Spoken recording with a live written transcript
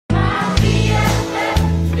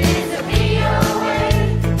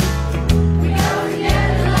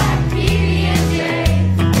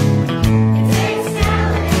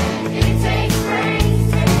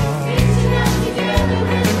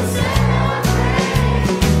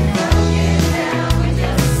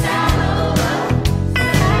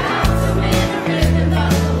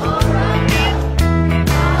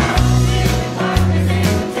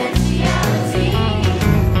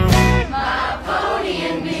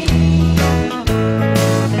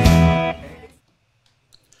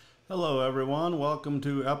welcome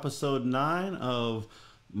to episode 9 of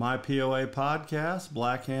my POA podcast,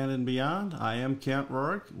 Black Hand and Beyond. I am Kent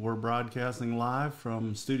Rourke. We're broadcasting live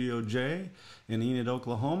from Studio J in Enid,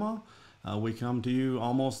 Oklahoma. We come to you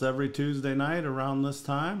almost every Tuesday night around this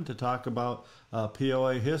time to talk about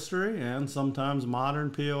POA history and sometimes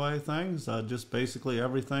modern POA things, just basically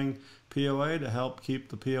everything POA to help keep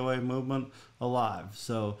the POA movement alive.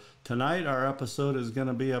 So tonight our episode is going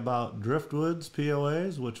to be about Driftwoods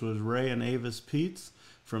POAs, which was Ray and Avis Peets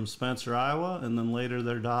from Spencer, Iowa, and then later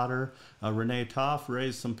their daughter Renee Toff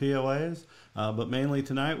raised some POAs. But mainly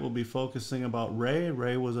tonight we'll be focusing about Ray.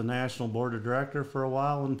 Ray was a national board of director for a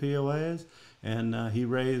while in POAs, and he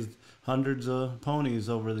raised hundreds of ponies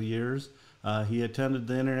over the years. He attended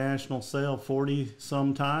the international sale 40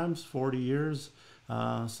 years.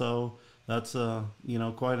 So that's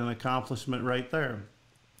quite an accomplishment right there.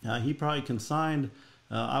 He probably consigned,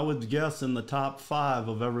 I would guess, in the top 5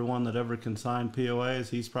 of everyone that ever consigned POAs.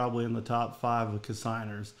 He's probably in the top 5 of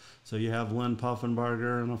consigners. So you have Lynn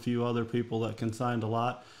Puffenbarger and a few other people that consigned a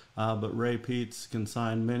lot. But Ray Peets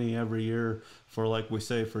consigned many every year for, like we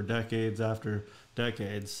say, for decades after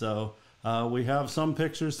decades. So we have some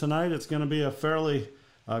pictures tonight. It's going to be a fairly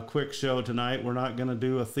quick show tonight. We're not going to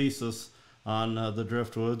do a thesis on the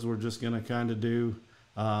Driftwoods. We're just going to kind of do,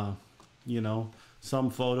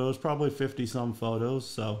 some photos, probably 50 some photos.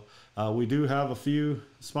 So we do have a few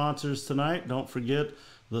sponsors tonight. Don't forget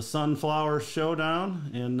the Sunflower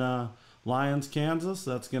Showdown in Lyons, Kansas.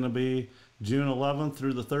 That's going to be June 11th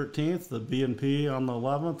through the 13th. The B&P on the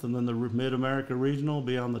 11th, and then the Mid-America Regional will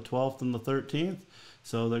be on the 12th and the 13th.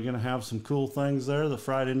 So they're going to have some cool things there. The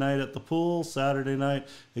Friday night at the pool, Saturday night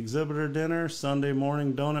exhibitor dinner, Sunday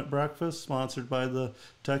morning donut breakfast sponsored by the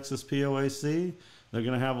Texas POAC. They're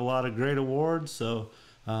going to have a lot of great awards, so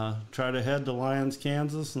try to head to Lyons,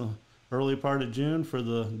 Kansas in the early part of June for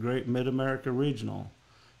the great Mid-America Regional.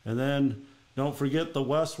 And then don't forget the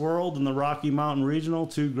Westworld and the Rocky Mountain Regional,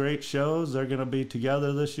 2 great shows. They're going to be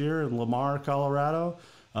together this year in Lamar, Colorado,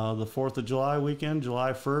 the 4th of July weekend,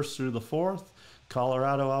 July 1st through the 4th.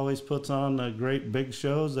 Colorado always puts on great big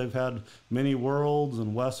shows. They've had many Worlds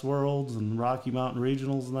and Westworlds and Rocky Mountain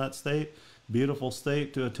Regionals in that state. Beautiful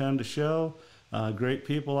state to attend a show. Great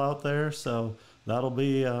people out there. So that'll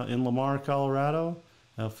be in Lamar, Colorado,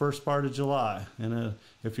 first part of July. And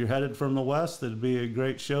if you're headed from the west, it'd be a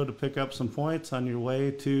great show to pick up some points on your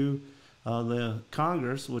way to the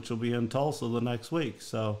Congress, which will be in Tulsa the next week.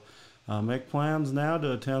 So make plans now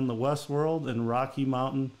to attend the Westworld and Rocky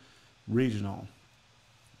Mountain Regional.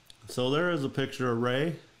 So there is a picture of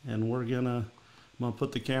Ray, and I'm gonna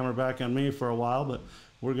put the camera back on me for a while, but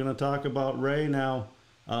we're gonna talk about Ray now.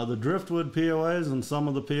 The Driftwood POAs and some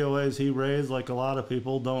of the POAs he raised, like a lot of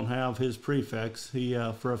people, don't have his prefix. He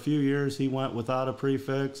for a few years he went without a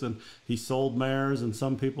prefix, and he sold mares, and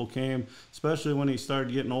some people came, especially when he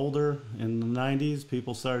started getting older in the 90s,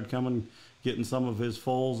 people started coming getting some of his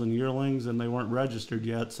foals and yearlings, and they weren't registered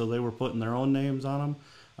yet, so they were putting their own names on them.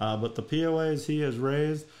 But the POAs he has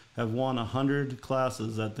raised have won 100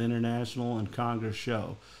 classes at the International and Congress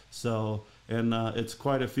show. So, and it's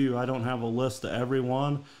quite a few. I don't have a list of every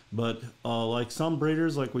one, but like some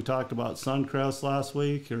breeders, like we talked about Suncrest last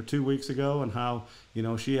week or 2 weeks ago, and how,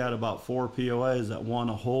 she had about 4 POAs that won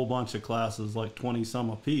a whole bunch of classes, like 20 some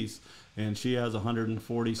apiece, and she has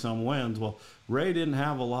 140 some wins. Well, Ray didn't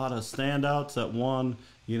have a lot of standouts that won,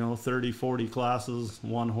 30, 40 classes,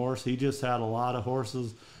 one horse. He just had a lot of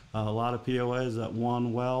horses, a lot of POAs that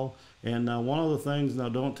won well. And one of the things, now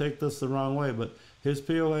don't take this the wrong way, but his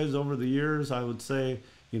POAs over the years, I would say,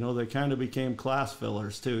 they kind of became class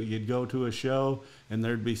fillers too. You'd go to a show and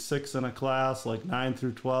there'd be 6 in a class, like 9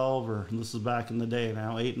 through 12, or this is back in the day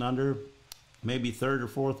now, 8 and under, maybe 3rd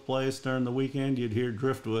or 4th place during the weekend. You'd hear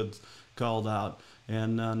Driftwoods called out,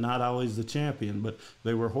 and not always the champion, but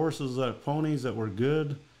they were ponies that were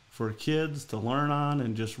good for kids to learn on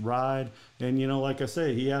and just ride. And like I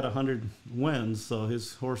say, he had 100 wins, so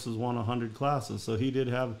his horses won 100 classes, so he did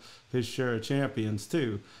have his share of champions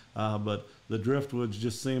too. But the Driftwoods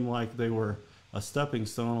just seemed like they were a stepping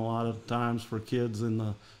stone a lot of times for kids in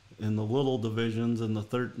the little divisions in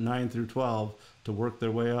the 9 through 12 to work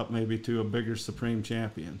their way up maybe to a bigger supreme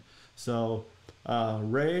champion. So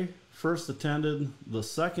Ray first attended the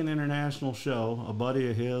 2nd international show. A buddy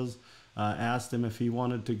of his asked him if he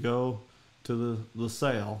wanted to go to the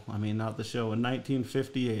sale. I mean, not the show. In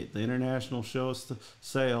 1958, the international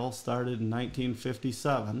sale started in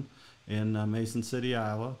 1957 in Mason City,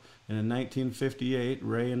 Iowa. And in 1958,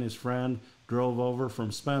 Ray and his friend drove over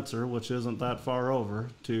from Spencer, which isn't that far over,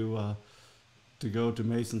 to go to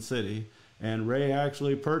Mason City. And Ray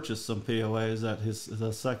actually purchased some POAs at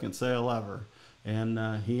the second sale ever.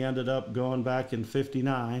 and he ended up going back in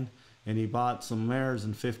 59, and he bought some mares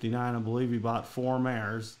in 59. I believe he bought 4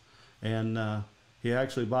 mares, and he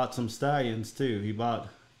actually bought some stallions too. He bought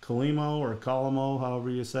Calimo or Calamo, however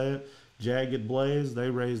you say it, Jagged Blaze. They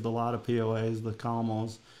raised a lot of POAs, the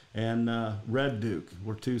Calmos, and Red Duke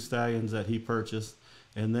were 2 stallions that he purchased.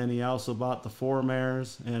 And then he also bought the 4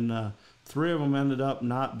 mares, and 3 of them ended up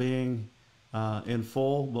not being in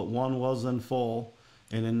full, but 1 was in full.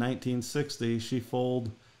 And in 1960, she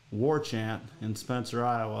foaled War Chant in Spencer,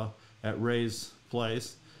 Iowa, at Ray's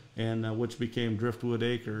place, and which became Driftwood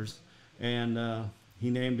Acres. And he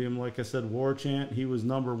named him, like I said, War Chant. He was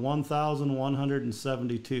number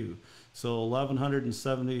 1,172. So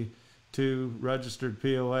 1,172 registered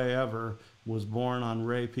POA ever was born on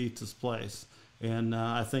Ray Pizza's place. And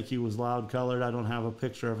I think he was loud colored. I don't have a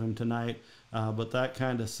picture of him tonight, but that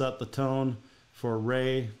kind of set the tone for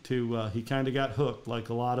Ray to, he kind of got hooked like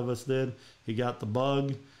a lot of us did. He got the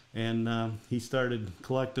bug, and he started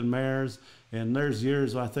collecting mares. And there's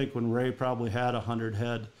years, I think, when Ray probably had 100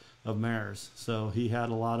 head of mares. So he had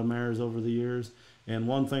a lot of mares over the years. And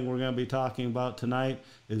one thing we're going to be talking about tonight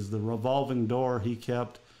is the revolving door he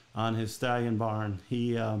kept on his stallion barn.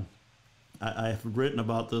 He, I've written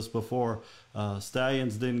about this before.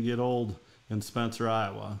 Stallions didn't get old in Spencer,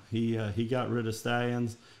 Iowa. He got rid of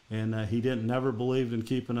stallions, and he didn't never believed in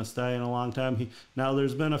keeping a stallion a long time. Now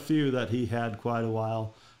there's been a few that he had quite a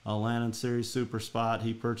while. Lannon Series Super Spot,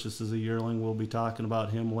 he purchases a yearling. We'll be talking about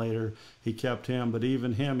him later. He kept him, but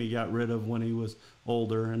even him he got rid of when he was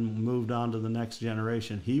older and moved on to the next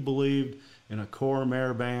generation. He believed in a core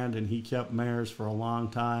mare band, and he kept mares for a long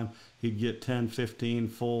time. He'd get 10, 15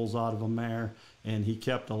 foals out of a mare, and he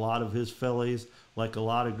kept a lot of his fillies. Like a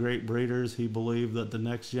lot of great breeders, he believed that the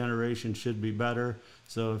next generation should be better.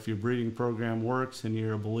 So if your breeding program works and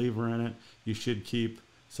you're a believer in it, you should keep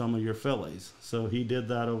some of your fillies. So he did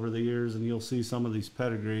that over the years, and you'll see some of these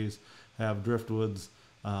pedigrees have Driftwoods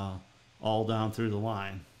all down through the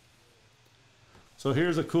line. So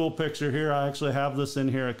here's a cool picture here. I actually have this in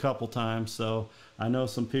here a couple times, so I know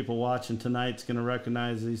some people watching tonight's going to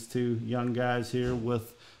recognize these 2 young guys here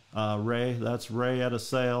with Ray. That's Ray at a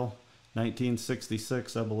sale,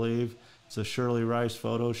 1966, I believe. It's a Shirley Rice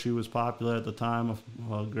photo. She was popular at the time,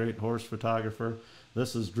 a great horse photographer.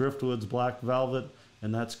 This is Driftwood's Black Velvet,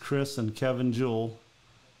 and that's Chris and Kevin Jewell,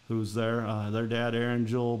 who's there. Their dad, Aaron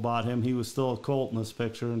Jewell, bought him. He was still a colt in this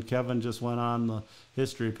picture, and Kevin just went on the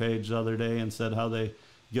history page the other day and said how they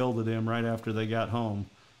gilded him right after they got home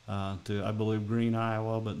to, I believe, Green,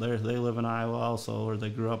 Iowa, but they live in Iowa also, or they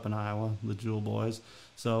grew up in Iowa, the Jewell boys.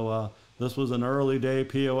 So this was an early day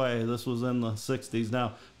POA. This was in the 60s.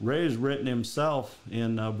 Now, Ray's written himself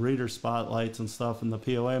in breeder spotlights and stuff in the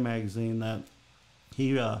POA magazine that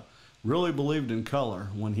he really believed in color.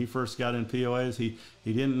 When he first got in POAs, he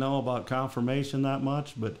didn't know about conformation that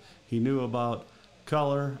much, but he knew about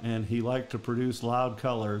color, and he liked to produce loud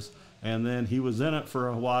colors. And then he was in it for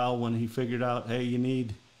a while when he figured out, hey, you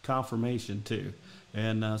need conformation too.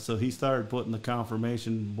 And so he started putting the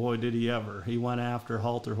conformation. Boy, did he ever. He went after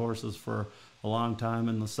halter horses for a long time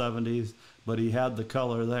in the 70s, but he had the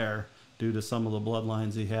color there due to some of the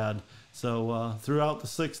bloodlines he had. So throughout the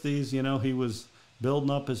 60s, you know, he was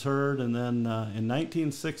building up his herd, and then in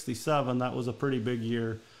 1967, that was a pretty big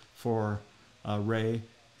year for Ray.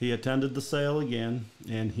 He attended the sale again,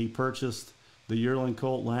 and he purchased the yearling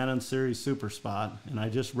colt Lannon Series Super Spot. And I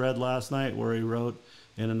just read last night where he wrote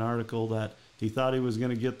in an article that he thought he was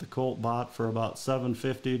going to get the colt bought for about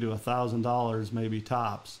 $750 to $1,000, maybe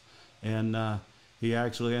tops, and he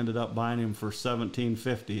actually ended up buying him for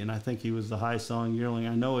 $1,750, and I think he was the high-selling yearling.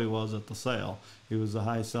 I know he was at the sale. He was the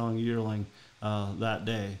high-selling yearling that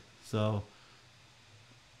day. So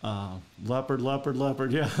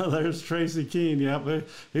leopard, yeah, there's Tracy Keene. Yep,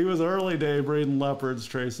 he was early day breeding leopards,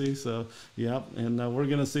 Tracy. So yep, and we're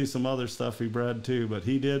gonna see some other stuff he bred too, but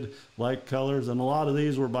he did like colors, and a lot of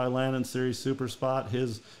these were by Lannon Series Super Spot.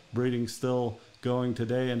 His breeding's still going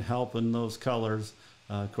today and helping those colors.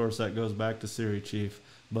 Of course, that goes back to Series Chief.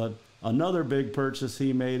 But another big purchase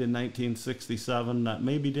he made in 1967 that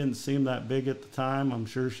maybe didn't seem that big at the time. I'm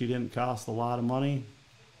sure she didn't cost a lot of money,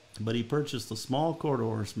 but he purchased a small quarter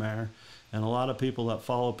horse mare, and a lot of people that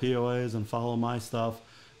follow POAs and follow my stuff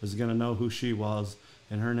is going to know who she was,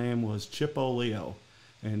 and her name was Chippo Leo.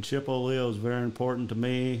 And Chippo Leo is very important to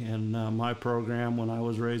me and my program when I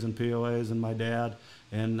was raising POAs, and my dad,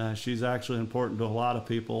 and she's actually important to a lot of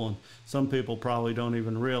people, and some people probably don't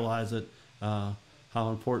even realize it, how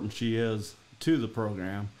important she is to the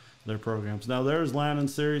program, their programs. Now there's Lannon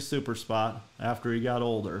Series Super Spot after he got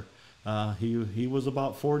older. He was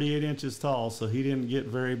about 48 inches tall, so he didn't get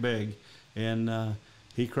very big. and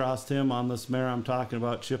he crossed him on this mare I'm talking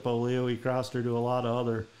about, Chip O'Leo. He crossed her to a lot of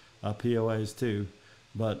other POAs too.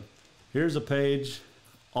 But here's a page.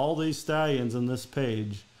 All these stallions in this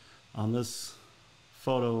page, on this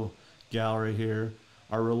photo gallery here,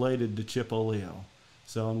 are related to Chip O'Leo.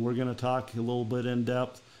 So, and we're going to talk a little bit in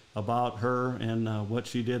depth about her and what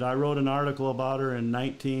she did. I wrote an article about her in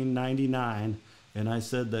 1999, and I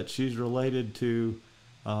said that she's related to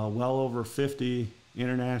well over 50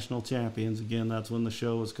 international champions. Again, that's when the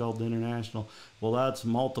show was called the International. Well, that's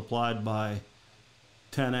multiplied by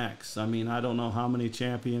 10x. I mean, I don't know how many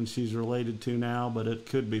champions she's related to now, but it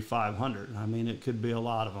could be 500. I mean, it could be a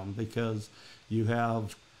lot of them, because you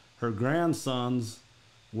have her grandsons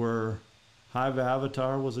were Hive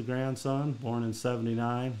Avatar was a grandson, born in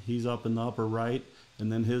 79. He's up in the upper right.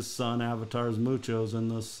 And then his son, Avatar's Mucho's, in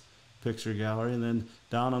this picture gallery. And then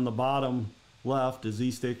down on the bottom left is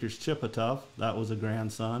Eastacre's Chippetuff. That was a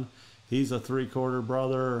grandson. He's a 3/4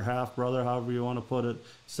 brother or half brother, however you want to put it.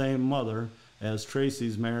 Same mother as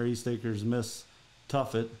Tracy's mare, Eastacre's Miss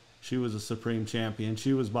Tuffet. She was a supreme champion.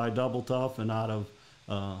 She was by Double Tough and out of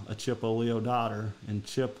a Chip O'Leo daughter. And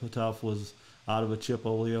Chippetuff was out of a Chip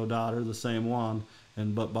O'Leo daughter, the same one,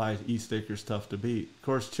 but by Eastacre's Tough to Beat. Of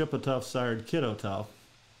course, Chippetuff sired Kiddo Tough.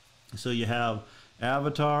 So you have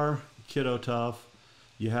Avatar, Kiddo Tough.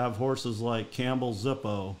 You have horses like Campbell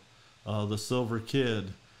Zippo, the Silver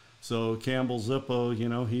Kid. So Campbell Zippo, you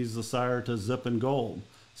know, he's the sire to Zip and Gold.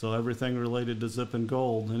 So everything related to Zip and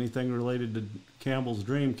Gold, anything related to Campbell's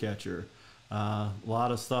Dreamcatcher, a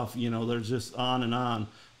lot of stuff, you know, there's just on and on.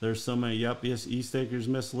 There's so many. Yep, yes, Eastacre's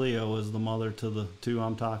Miss Leo is the mother to the two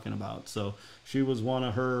I'm talking about. So she was one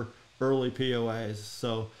of her early POAs.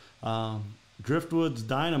 So Driftwoods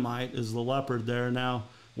Dynamite is the leopard there. Now,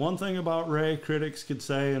 one thing about Ray, critics could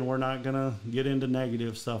say, and we're not going to get into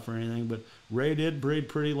negative stuff or anything, but Ray did breed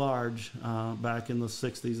pretty large back in the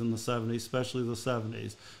 60s and the 70s, especially the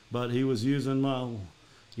 70s. But he was using,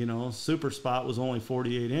 you know, Super Spot was only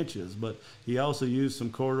 48 inches, but he also used some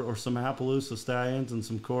quarter or some Appaloosa stallions and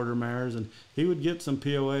some quarter mares, and he would get some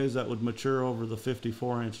POAs that would mature over the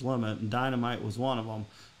 54-inch limit, and Dynamite was one of them.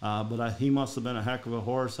 But he must have been a heck of a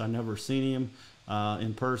horse. I never seen him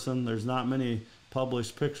in person. There's not many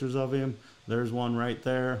published pictures of him. There's one right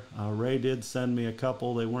there. Ray did send me a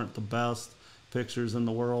couple. They weren't the best pictures in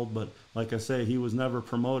the world, but like I say, he was never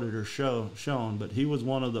promoted or shown, but he was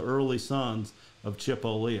one of the early sons of Chip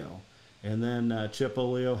O'Leo. And then Chip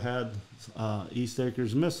O'Leo had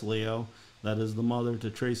Eastacre's Miss Leo, that is the mother to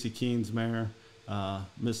Tracy Keene's mare,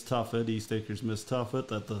 Miss Tuffet, Eastacre's Miss Tuffet,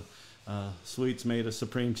 that the Sweets made a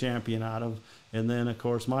supreme champion out of. And then, of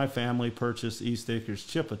course, my family purchased Eastacre's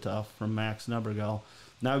Chippetuff from Max Nebergall.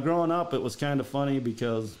 Now, growing up, it was kind of funny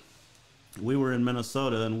because we were in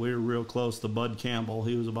Minnesota and we were real close to Bud Campbell.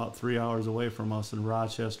 He was about 3 hours away from us in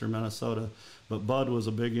Rochester, Minnesota. But Bud was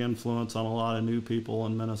a big influence on a lot of new people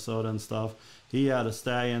in Minnesota and stuff. He had a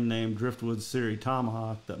stallion named Driftwoods Series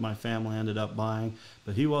Tomahawk that my family ended up buying.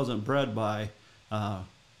 But he wasn't bred by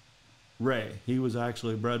Ray. He was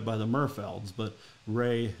actually bred by the Murfelds, but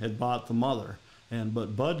Ray had bought the mother.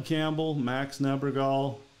 But Bud Campbell, Max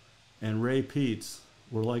Nebergall, and Ray Peets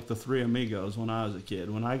were like the three amigos when I was a kid.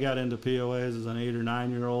 When I got into POAs as an 8 or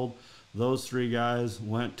 9 year old, those three guys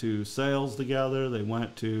went to sales together. They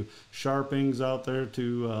went to sharpings out there,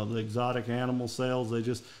 to the exotic animal sales.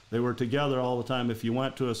 They were together all the time. If you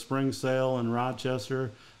went to a spring sale in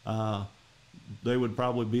Rochester, they would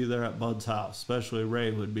probably be there at Bud's house. Especially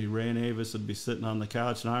Ray would be. Ray and Avis would be sitting on the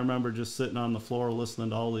couch. And I remember just sitting on the floor listening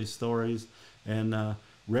to all these stories. And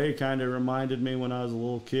Ray kind of reminded me when I was a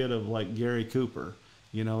little kid of like Gary Cooper.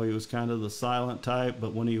 You know, he was kind of the silent type,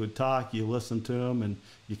 but when he would talk, you listened to him and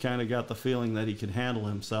you kind of got the feeling that he could handle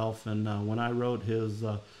himself. And when I wrote his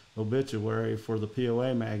obituary for the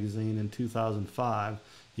POA magazine in 2005,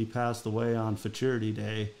 he passed away on Futurity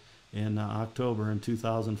Day in October in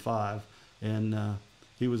 2005. And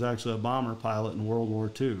he was actually a bomber pilot in World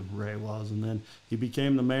War II, Ray was. And then he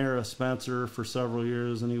became the mayor of Spencer for several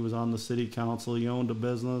years, and he was on the city council. He owned a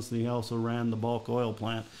business, and he also ran the bulk oil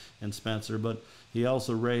plant in Spencer. But he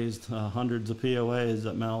also raised hundreds of POAs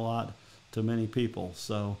that meant a lot to many people.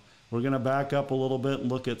 So we're going to back up a little bit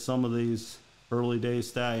and look at some of these early day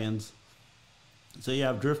stallions. So you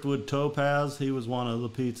have Driftwood Topaz. He was one of the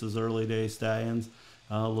Pete's early day stallions.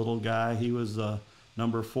 Little guy. He was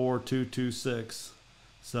number 4226.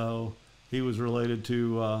 So he was related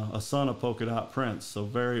to a son of Polka Dot Prince. So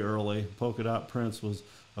very early. Polka Dot Prince was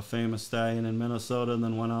a famous stallion in Minnesota and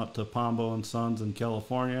then went out to Pombo and Sons in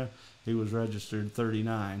California. He was registered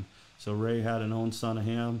 39. So Ray had an own son of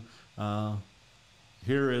him.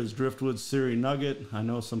 Here is Driftwoods Series Nugget. I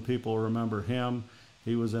know some people remember him.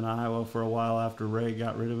 He was in Iowa for a while after Ray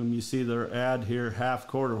got rid of him. You see their ad here, half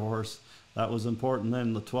quarter horse. That was important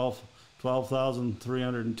then, the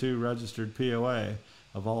 12,302 registered POA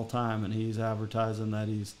of all time, and he's advertising that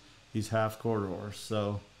he's half quarter horse.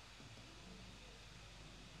 So,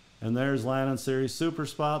 and there's Lannon Series Super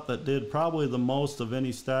Spot that did probably the most of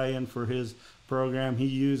any stallion for his program. He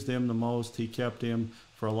used him the most. He kept him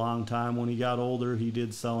for a long time. When he got older, he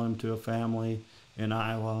did sell him to a family in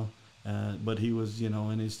Iowa. But he was, you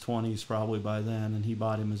know, in his 20s probably by then, and he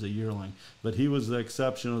bought him as a yearling. But he was the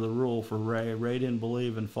exception of the rule for Ray. Ray didn't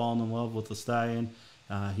believe in falling in love with the stallion.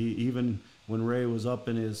 Even when Ray was up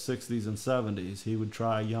in his 60s and 70s, he would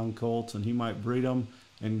try young colts, and he might breed them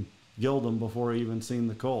and gild them before he even seen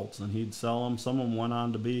the colts, and he'd sell them. Some of them went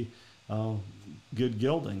on to be good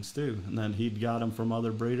geldings too, and then he'd got them from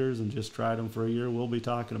other breeders and just tried them for a year. We'll be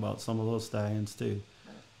talking about some of those stallions too.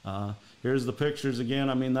 Here's the pictures again.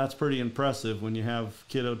 I mean, that's pretty impressive when you have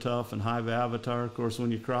Kiddo Tough and Hive Avatar. Of course,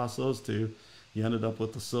 when you cross those two, you ended up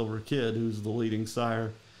with the Silver Kid, who's the leading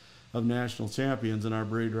sire of national champions in our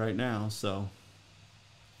breed right now. So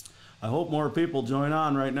I hope more people join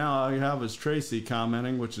on right now. All you have is Tracy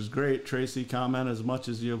commenting, which is great. Tracy, comment as much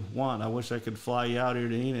as you want. I wish I could fly you out here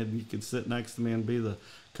to Enid and you could sit next to me and be the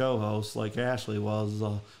co-host like Ashley was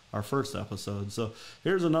our first episode. So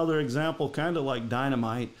here's another example, kind of like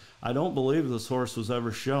Dynamite. I don't believe this horse was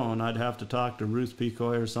ever shown. I'd have to talk to Ruth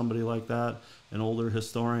Picoy or somebody like that, an older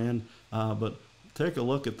historian. But take a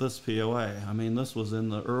look at this POA. I mean, this was in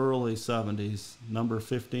the early 70s, number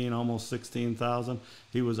 15, almost 16,000.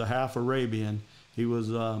 He was a half Arabian. He was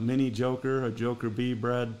a mini Joker, a Joker B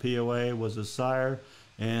bred POA was his sire,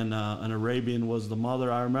 and an Arabian was the mother.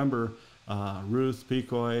 I remember Ruth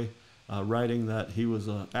Picoy writing that he was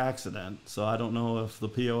an accident. So I don't know if the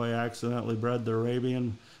POA accidentally bred the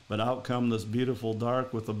Arabian, but out come this beautiful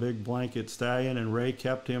dark with a big blanket stallion, and Ray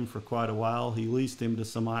kept him for quite a while. He leased him to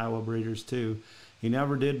some Iowa breeders too. He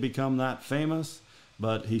never did become that famous,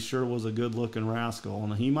 but he sure was a good-looking rascal.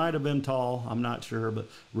 And he might have been tall, I'm not sure, but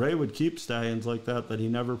Ray would keep stallions like that he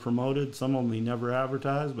never promoted. Some of them he never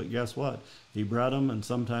advertised, but guess what? He bred them, and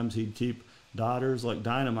sometimes he'd keep daughters like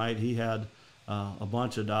Dynamite. He had a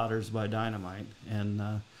bunch of daughters by Dynamite, and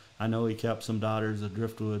I know he kept some daughters of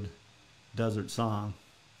Driftwood Desert Song.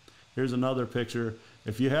 Here's another picture.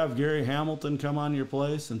 If you have Gary Hamilton come on your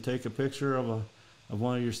place and take a picture of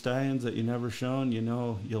one of your stallions that you never shown, you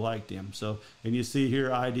know you liked him. So, and you see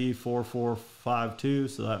here ID 4452,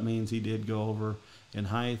 so that means he did go over in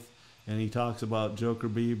height. And he talks about Joker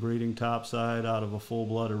B breeding topside out of a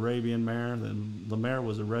full-blood Arabian mare. Then the mare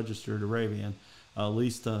was a registered Arabian,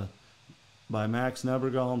 leased by Max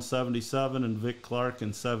Nebergall in 77 and Vic Clark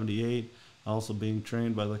in 78. Also being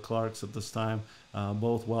trained by the Clarks at this time.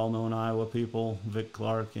 Both well-known Iowa people, Vic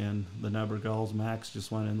Clark and the Nebergalls. Max just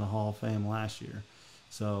went in the Hall of Fame last year.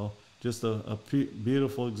 So just a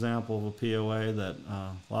beautiful example of a POA that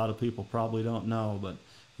a lot of people probably don't know, but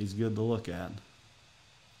he's good to look at.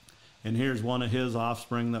 And here's one of his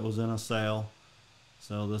offspring that was in a sale.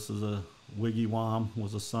 So this is a Wiggy Wom,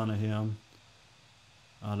 was a son of him,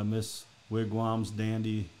 out of Miss Wigwam's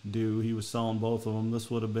Dandy Dew. He was selling both of them. This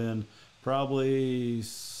would have been probably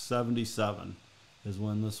 77 is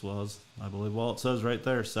when this was, I believe. Well, it says right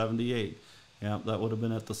there 78. Yeah, that would have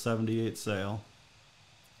been at the 78 sale.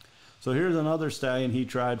 So here's another stallion he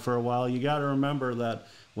tried for a while. You got to remember that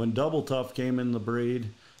when Double Tough came in the breed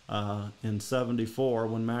in 74,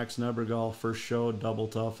 when Max Nebergall first showed Double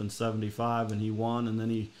Tough in 75, and he won, and then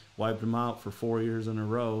he wiped him out for 4 years in a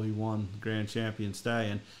row. He won Grand Champion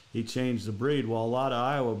Stallion. He changed the breed. Well, a lot of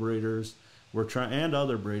Iowa breeders were trying, and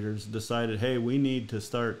other breeders decided, hey, we need to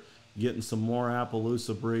start getting some more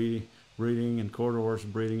Appaloosa breeding and quarter horse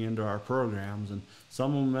breeding into our programs. And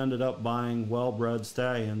some of them ended up buying well-bred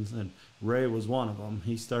stallions, and Ray was one of them.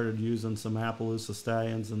 He started using some Appaloosa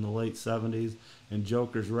stallions in the late 70s, and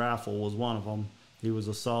Joker's Raffle was one of them. He was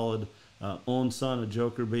a solid own son of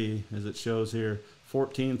Joker B, as it shows here,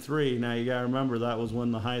 14.3. Now you gotta remember that was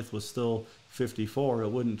when the height was still 54. It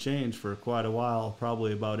wouldn't change for quite a while,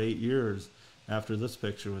 probably about 8 years after this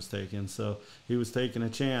picture was taken. So he was taking a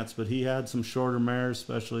chance, but he had some shorter mares,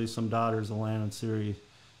 especially some daughters of Lannon Series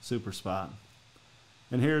Super Spot.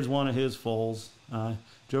 And here's one of his foals.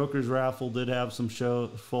 Joker's Raffle did have some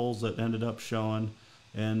foals that ended up showing,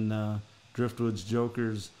 and Driftwood's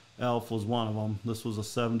Joker's Elf was one of them. This was a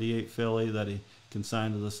 78 filly that he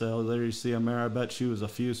consigned to the sale. There you see a mare. I bet she was a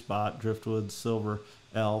few spot, Driftwood's Silver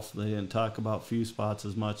Elf. They didn't talk about few spots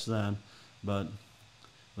as much then, but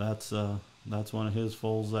that's one of his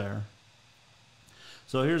foals there.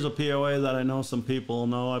 So here's a POA that I know some people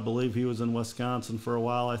know. I believe he was in Wisconsin for a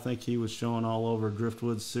while. I think he was showing all over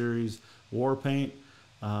Driftwoods Series War Paint.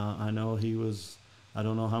 I know he was, I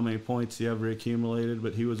don't know how many points he ever accumulated,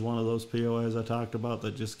 but he was one of those POAs I talked about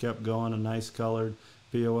that just kept going. A nice colored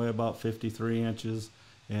POA, about 53 inches.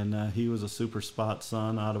 And he was a super spot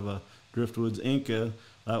son out of a Driftwoods Inca.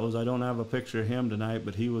 That was, I don't have a picture of him tonight,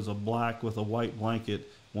 but he was a black with a white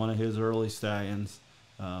blanket, one of his early stallions.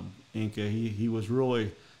 Inca, he was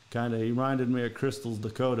really kind of, he reminded me of Crystal's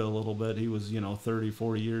Dakota a little bit. He was, 30,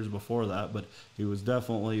 40 years before that, but he was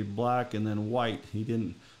definitely black and then white. He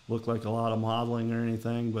didn't look like a lot of modeling or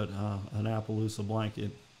anything, but an Appaloosa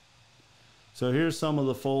blanket. So here's some of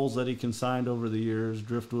the foals that he consigned over the years.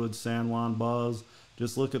 Driftwood, San Juan Buzz.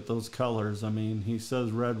 Just look at those colors. I mean, he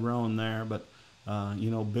says red roan there, but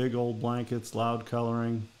big old blankets, loud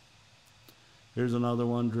coloring. Here's another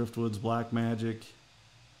one, Driftwood's Black Magic.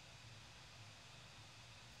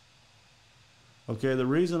 Okay, the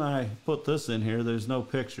reason I put this in here, there's no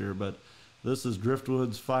picture, but this is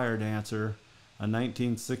Driftwood's Fire Dancer, a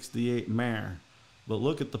 1968 mare. But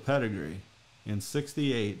look at the pedigree. In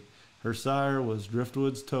 68, her sire was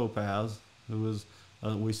Driftwood's Topaz, who was,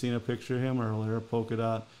 we seen a picture of him earlier, Polka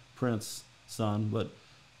Dot Prince son, but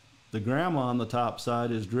the grandma on the top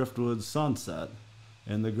side is Driftwood's Sunset,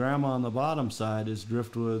 and the grandma on the bottom side is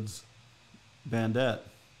Driftwood's Bandette.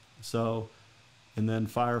 So, and then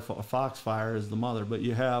Foxfire is the mother. But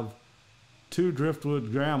you have two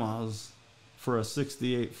Driftwood grandmas for a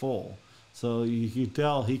 68 foal. So you can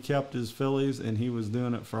tell he kept his fillies and he was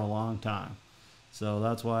doing it for a long time. So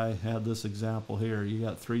that's why I had this example here. You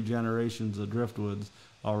got 3 generations of Driftwoods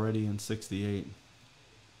already in 68.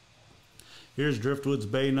 Here's Driftwood's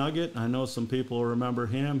Bay Nugget. I know some people remember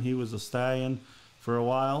him. He was a stallion for a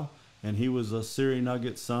while, and he was a Siri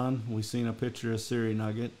Nugget son. We seen a picture of Siri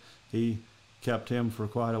Nugget. He kept him for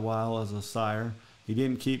quite a while as a sire. He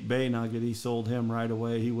didn't keep Bay Nugget. He sold him right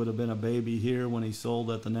away. He would have been a baby here when he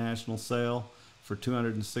sold at the national sale for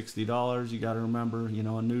 $260. You got to remember, a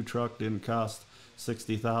new truck didn't cost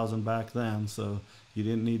 $60,000 back then, so you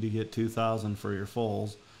didn't need to get $2,000 for your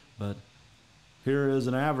foals. But here is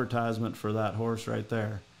an advertisement for that horse right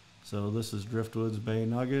there. So this is Driftwood's Bay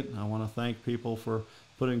Nugget. I want to thank people for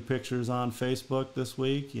putting pictures on Facebook this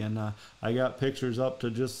week, and I got pictures up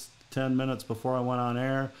to just 10 minutes before I went on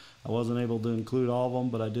air. I wasn't able to include all of them,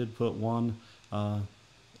 but I did put one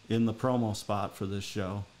in the promo spot for this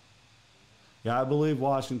show. Yeah, I believe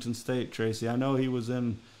Washington State, Tracy. I know he was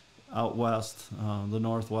in out west, the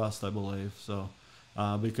Northwest, I believe. So,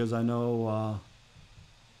 because I know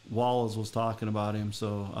Wallace was talking about him,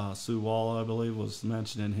 so Sue Walla, I believe, was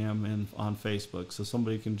mentioning him on Facebook. So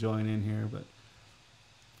somebody can join in here, but.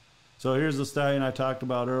 So here's the stallion I talked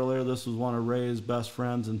about earlier. This was one of Ray's best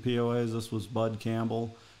friends in POAs. This was Bud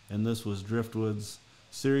Campbell, and this was Driftwood's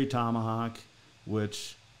Siri Tomahawk,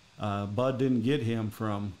 which Bud didn't get him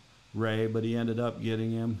from Ray, but he ended up getting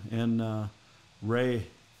him, and Ray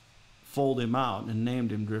foaled him out and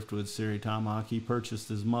named him Driftwood's Siri Tomahawk. He purchased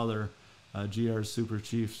his mother, GR Super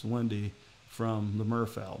Chiefs Wendy, from the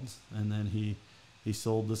Murfelds, and then he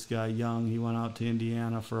sold this guy young. He went out to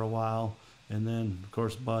Indiana for a while. And then, of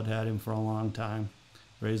course, Bud had him for a long time,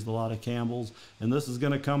 raised a lot of Campbells. And this is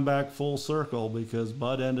going to come back full circle because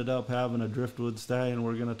Bud ended up having a Driftwood stallion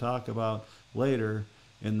we're going to talk about later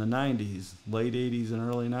in the 90s, late 80s and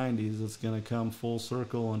early 90s. It's going to come full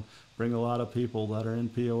circle and bring a lot of people that are in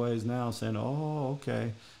POAs now saying, oh,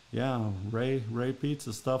 okay, yeah, Ray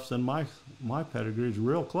Pizza stuff's in my pedigree is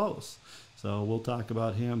real close. So we'll talk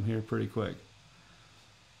about him here pretty quick.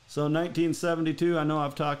 So 1972, I know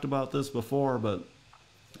I've talked about this before, but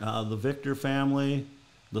the Victor family,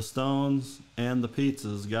 the Stones, and the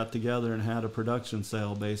Pizzas got together and had a production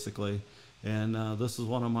sale, basically. And this is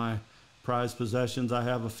one of my prized possessions. I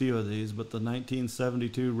have a few of these, but the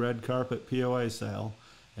 1972 red carpet POA sale.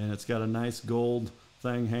 And it's got a nice gold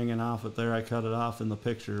thing hanging off it there. I cut it off in the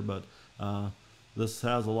picture, but this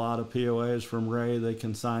has a lot of POAs from Ray. They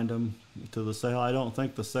consigned them to the sale. I don't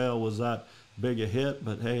think the sale was that big a hit,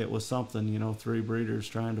 but hey, it was something, 3 breeders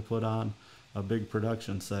trying to put on a big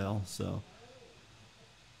production sale. So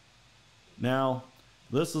now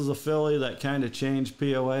this is a filly that kind of changed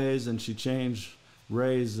POAs, and she changed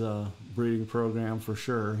Ray's breeding program for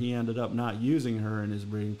sure. He ended up not using her in his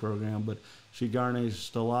breeding program, but she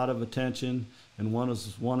garnished a lot of attention and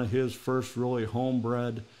was one of his first really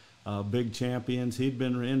homebred big champions. He'd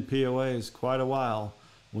been in POAs quite a while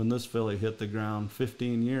when this filly hit the ground,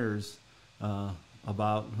 15 years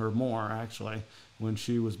about her more actually, when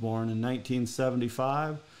she was born in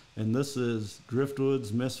 1975, and this is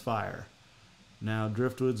Driftwood's Misfire. Now,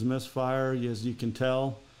 Driftwood's Misfire, as you can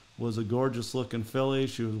tell, was a gorgeous looking filly.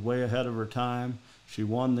 She was way ahead of her time. She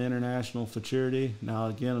won the International Futurity. Now,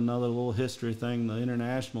 again, another little history thing. The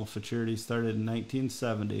International Futurity started in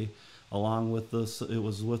 1970, along with this, it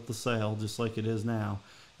was with the sale, just like it is now.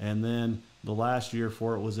 And then the last year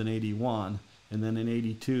for it was in 81. And then in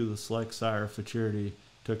 82, the Select Sire Futurity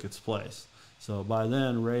took its place. So by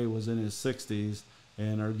then, Ray was in his 60s,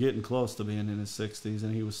 and are getting close to being in his 60s,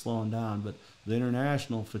 and he was slowing down. But the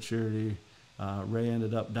International Futurity, Ray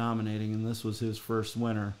ended up dominating, and this was his first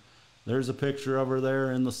winner. There's a picture of her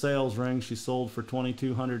there in the sales ring. She sold for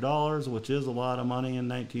 $2,200, which is a lot of money in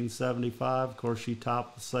 1975. Of course, she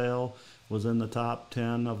topped the sale, was in the top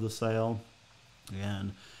 10 of the sale.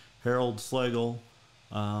 And Harold Slagle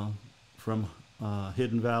from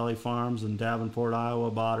Hidden Valley Farms in Davenport, Iowa,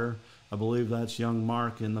 bought her. I believe that's young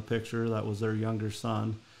Mark in the picture. That was their younger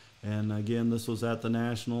son. And again, this was at the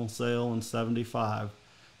national sale in 75.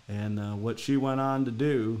 And what she went on to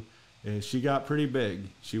do is she got pretty big.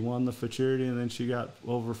 She won the Futurity, and then she got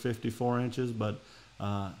over 54 inches. But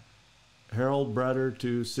Harold bred her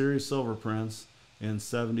to Series Silver Prince in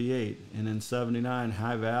 78. And in 79,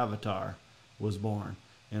 Hive Avatar was born.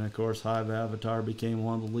 And of course, Hive Avatar became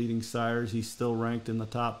one of the leading sires. He's still ranked in the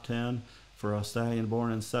top 10 for a stallion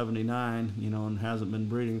born in 79, you know, and hasn't been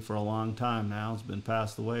breeding for a long time now. It's been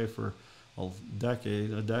passed away for a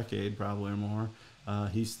decade probably or more.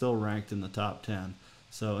 He's still ranked in the top 10.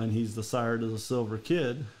 So, and he's the sire to the Silver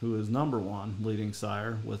Kid, who is #1 leading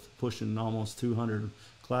sire with pushing almost 200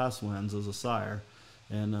 class wins as a sire.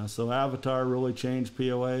 And so Avatar really changed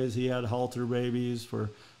POAs. He had halter babies for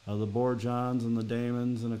the Borjons and the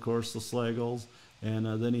Damons, and of course the Slagles. And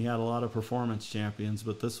then he had a lot of performance champions,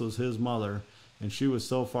 but this was his mother, and she was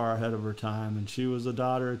so far ahead of her time. And she was a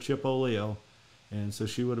daughter of Chip O'Leo, and so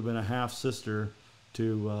she would have been a half sister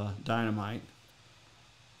to Dynamite.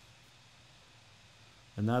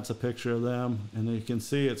 And that's a picture of them, and you can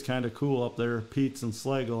see it's kind of cool up there, Pete's and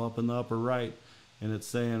Slagle up in the upper right, and it's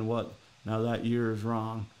saying what, now that year is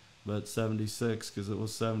wrong, but 76 because it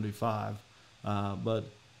was 75. But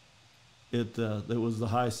it was the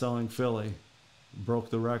high selling filly, broke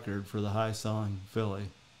the record for the high selling filly.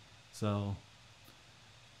 So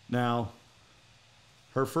now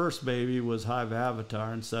her first baby was Hive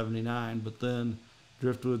Avatar in 79, but then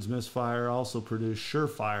Driftwood's Misfire also produced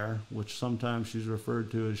Surefire, which sometimes she's referred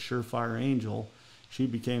to as Surefire Angel. She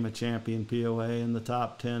became a champion POA in the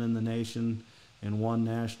top 10 in the nation and won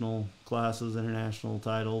national classes, international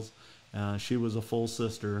titles. She was a full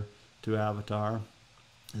sister to Avatar.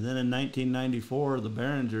 And then in 1994, the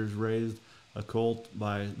Behringers raised a colt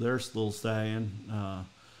by their little stallion,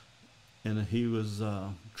 and he was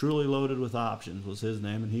Truly Loaded with Options was his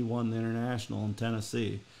name, and he won the international in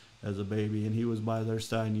Tennessee as a baby, and he was by their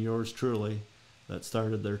stallion Yours Truly that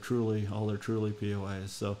started their Truly, all their Truly POAs.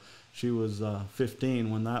 So she was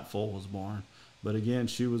 15 when that foal was born. But again,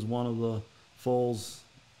 she was one of the foals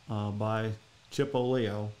by Chip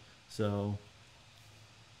O'Leo. So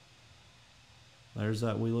there's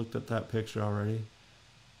that. We looked at that picture already.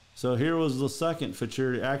 So here was the second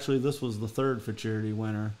Futurity. Actually, this was the third Futurity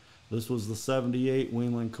winner. This was the 78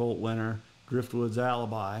 Wingland Colt winner, Driftwood's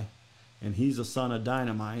Alibi. And he's a son of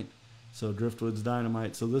Dynamite, so Driftwood's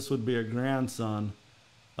Dynamite. So this would be a grandson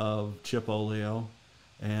of Chip O'Leo.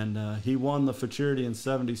 And he won the Futurity in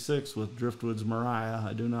 76 with Driftwood's Mariah.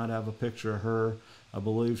 I do not have a picture of her. I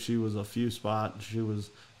believe she was a few spot.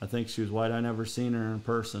 I think she was white. I never seen her in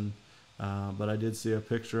person. But I did see a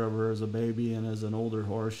picture of her as a baby, and as an older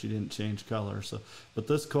horse, she didn't change color. So, but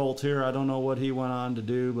this colt here, I don't know what he went on to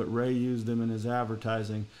do, but Ray used him in his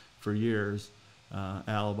advertising for years.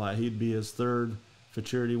 Alibi, he'd be his third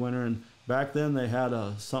Futurity winner. And back then they had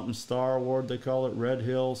a something star award, they call it, Red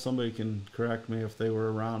Hill. Somebody can correct me if they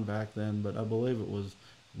were around back then, but I believe it was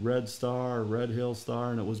Red Star or Red Hill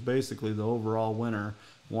Star, and it was basically the overall winner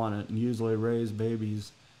won it. And usually Ray's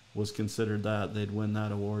babies was considered that. They'd win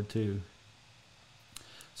that award too.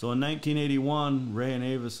 So in 1981, Ray and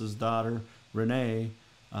Avis's daughter, Renee,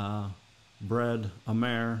 bred a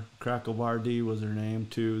mare, Crackle Bardee was her name,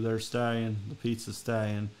 to their stallion, the Pizza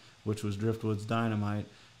Stallion, which was Driftwood's Dynamite,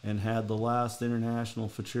 and had the last International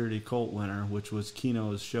Futurity Colt winner, which was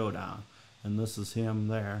Keno's Showdown. And this is him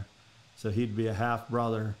there. So he'd be a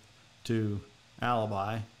half-brother to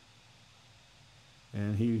Alibi.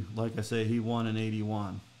 And he, like I say, he won in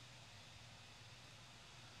 81.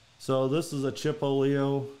 So this is a Chip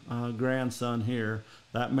O'Leo grandson here.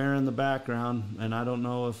 That mare in the background, and I don't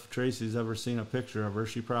know if Tracy's ever seen a picture of her.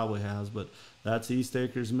 She probably has, but that's East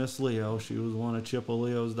Acres Miss Leo. She was one of Chip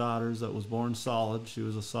O'Leo's daughters that was born solid. She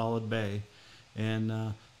was a solid bay.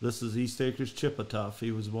 And this is East Acres Chippewa.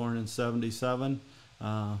 He was born in '77.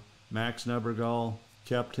 Max Nebergall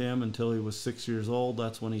kept him until he was 6 years old.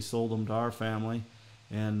 That's when he sold him to our family,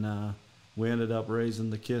 and we ended up raising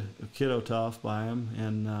the kiddo tough by him.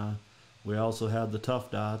 And we also had the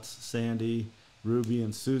Tough Dots. Sandy, Ruby,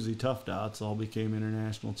 and Susie Tough Dots all became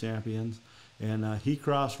international champions. And he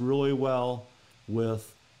crossed really well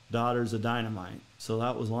with Daughters of Dynamite. So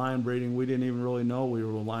that was line breeding. We didn't even really know we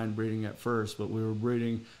were line breeding at first, but we were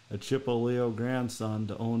breeding a Chippo Leo grandson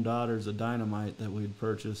to own Daughters of Dynamite that we'd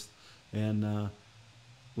purchased. And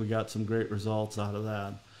we got some great results out of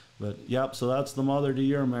that. But yep, so that's the mother to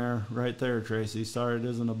your mare right there, Tracy. Sorry it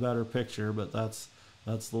isn't a better picture, but that's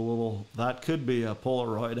the little, that could be a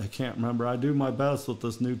Polaroid. I can't remember. I do my best with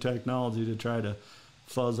this new technology to try to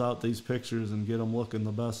fuzz out these pictures and get them looking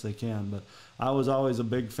the best they can. But I was always a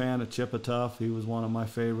big fan of Chippa Tough. He was one of my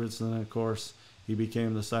favorites, and then of course he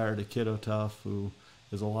became the sire to Kiddo Tough, who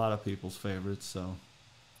is a lot of people's favorites. So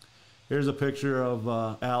here's a picture of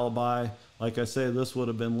Alibi. Like I say, this would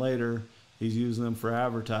have been later. He's using them for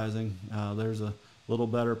advertising. There's a little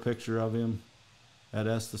better picture of him at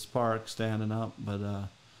Estes Park standing up. But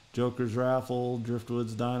Joker's Raffle,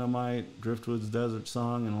 Driftwoods Dynamite, Driftwoods Desert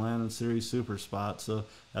Song, and Landon Series Super Spot. So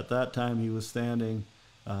at that time he was standing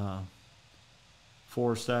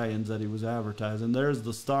 4 stallions that he was advertising. There's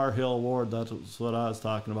the Star Hill Award. That's what I was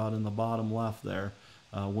talking about in the bottom left there.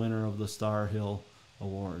 Winner of the Star Hill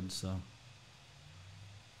Award. So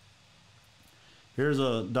here's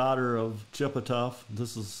a daughter of Chippa Tough.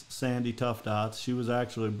 This is Sandy Tough Dots. She was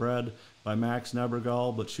actually bred by Max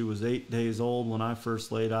Nebergall, but she was 8 days old when I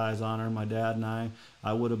first laid eyes on her, my dad and I.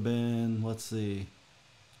 I would have been, let's see,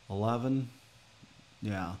 11?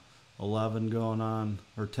 Yeah, 11 going on,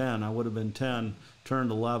 or 10. I would have been 10,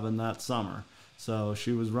 turned 11 that summer. So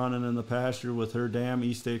she was running in the pasture with her dam,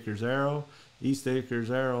 East Acres Arrow. East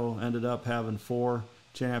Acres Arrow ended up having 4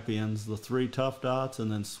 champions, the 3 Tough Dots,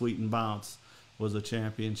 and then Sweet and Bounce was a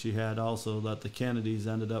champion she had also, that the Kennedys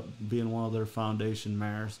ended up being one of their foundation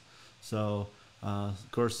mares. So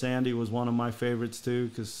of course Sandy was one of my favorites too,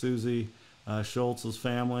 because Susie Schultz's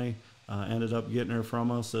family ended up getting her from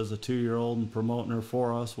us as a 2-year-old and promoting her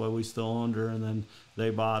for us while we still owned her, and then they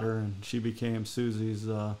bought her and she became Susie's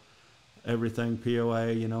everything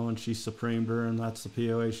POA, you know, and she supremed her, and that's the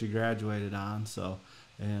POA she graduated on. So,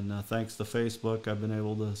 and thanks to Facebook, I've been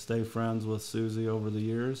able to stay friends with Susie over the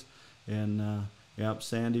years. And yep,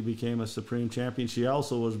 Sandy became a Supreme Champion. She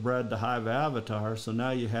also was bred to Hive Avatar. So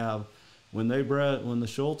now you have, when the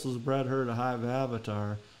Schultzes bred her to Hive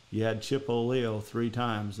Avatar, you had Chippo Leo 3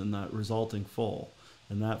 times in that resulting foal.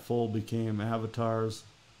 And that foal became Avatar's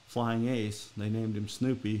Flying Ace. They named him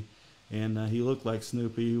Snoopy. And he looked like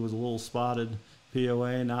Snoopy. He was a little spotted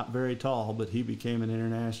POA, not very tall, but he became an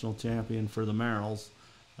international champion for the Merrills.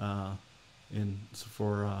 And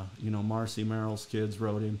for, you know, Marcy Merrill's kids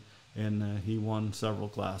rode him. And he won several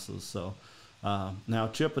classes. So now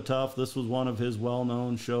Chippa Tough, this was one of his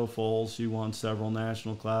well-known show foals. She won several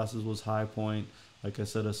national classes, was High Point, like I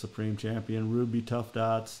said, a Supreme Champion. Ruby Tough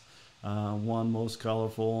Dots won Most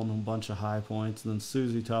Colorful and a bunch of High Points. And then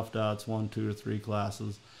Susie Tough Dots won 2 or 3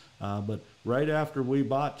 classes. But right after we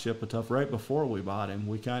bought Chippa Tough, right before we bought him,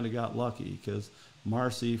 we kind of got lucky, because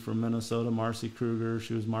Marcy from Minnesota, Marcy Kruger,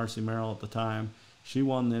 she was Marcy Merrill at the time, she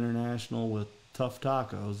won the international with Tough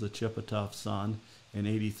Tacos, the Chippa Tough son, in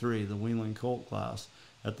 '83, the Wheeling Colt class.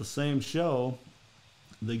 At the same show,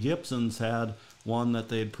 the Gibsons had one that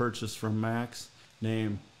they had purchased from Max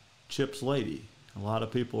named Chip's Lady. A lot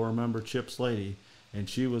of people remember Chip's Lady, and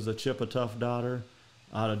she was a Chippa Tough daughter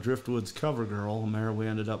out of Driftwoods Cover Girl, a mare we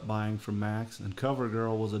ended up buying from Max, and Cover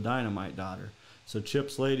Girl was a Dynamite daughter. So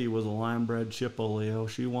Chip's Lady was a line-bred Chippo Leo.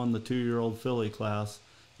 She won the 2-year-old filly class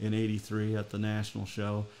in '83 at the national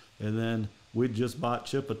show, and then we'd just bought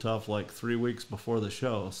Chippa Tough like 3 weeks before the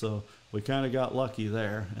show, so we kind of got lucky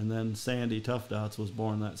there. And then Sandy Tough Dots was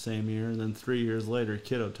born that same year, and then 3 years later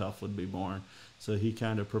Kiddo Tough would be born. So he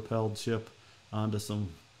kind of propelled Chip onto some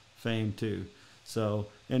fame too. So,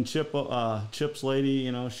 and Chip's Lady,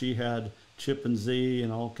 you know, she had Chip and Z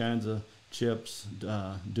and all kinds of Chips,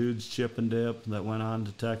 Dude's Chip and Dip, that went on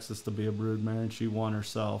to Texas to be a brood mare, and she won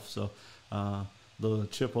herself. So the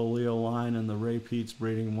Chippo Leo line and the Ray Peets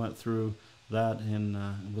breeding went through that in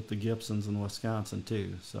with the Gibsons in Wisconsin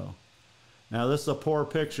too. So now this is a poor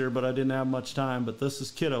picture, but I didn't have much time, but this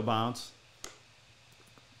is Kiddo Bounce.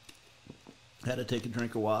 Had to take a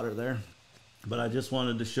drink of water there, but I just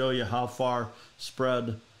wanted to show you how far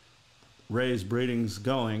spread Ray's breeding's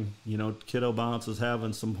going. You know, Kiddo Bounce is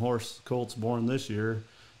having some horse colts born this year,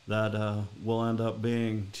 that will end up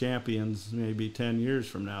being champions maybe 10 years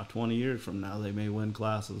from now, 20 years from now. They may win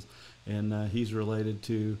classes. And he's related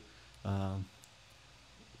to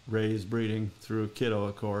Ray's breeding through Kiddo,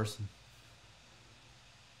 of course.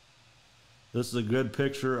 This is a good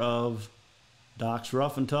picture of Doc's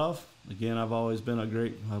Rough and Tough. Again, I've always been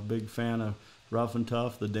a big fan of Rough and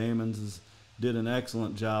Tough. The Damons did an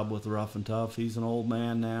excellent job with Rough and Tough. He's an old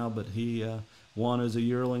man now, but he won as a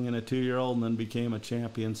yearling and a 2-year-old, and then became a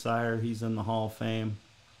champion sire. He's in the Hall of Fame,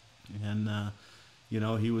 and you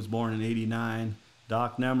know, he was born in '89.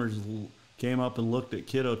 Doc Nemers came up and looked at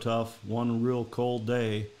Kiddo Tough one real cold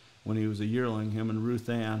day when he was a yearling. Him and Ruth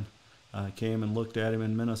Ann came and looked at him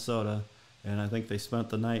in Minnesota, and I think they spent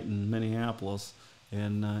the night in Minneapolis.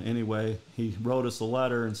 And anyway, he wrote us a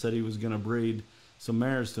letter and said he was going to breed some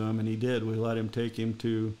mares to him, and he did. We let him take him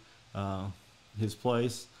to his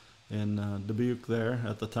place in Dubuque there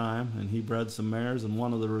at the time, and he bred some mares, and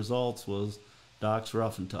one of the results was Doc's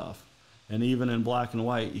Rough and Tough. And even in black and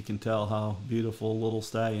white, you can tell how beautiful a little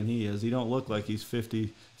stallion he is. He don't look like he's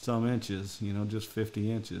 50 some inches, you know, just 50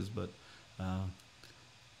 inches, but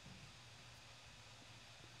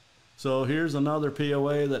so here's another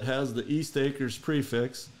POA that has the East Acres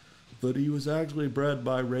prefix, but he was actually bred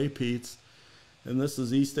by Ray Peets, and this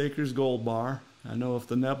is East Acres Gold Bar. I know if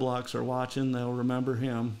the Neblocks are watching, they'll remember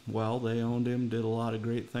him. Well, they owned him, did a lot of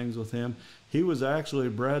great things with him. He was actually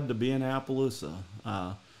bred to be in Appaloosa.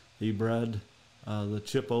 He bred the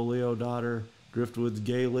Chippo Leo daughter, Driftwoods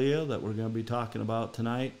Gay Leah, that we're going to be talking about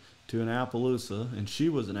tonight, to an Appaloosa, and she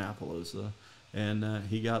was an Appaloosa. And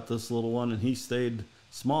he got this little one, and he stayed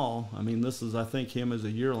small. I mean, this is, I think, him as a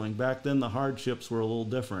yearling. Back then, the hardships were a little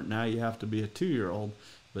different. Now you have to be a 2-year-old.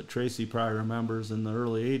 But Tracy probably remembers in the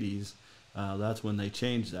early 80s, that's when they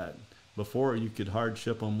changed that. Before, you could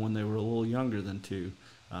hardship them when they were a little younger than 2.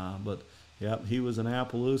 But, yep, he was an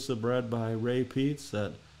Appaloosa bred by Ray Peets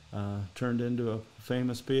that turned into a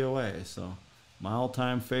famous POA. So my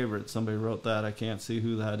all-time favorite, somebody wrote that. I can't see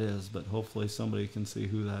who that is, but hopefully somebody can see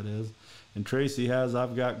who that is. And Tracy has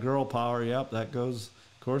I've Got Girl Power. Yep, that goes,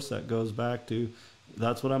 of course, that goes back to,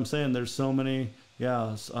 that's what I'm saying. There's so many,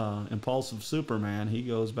 yeah, Impulsive Superman. He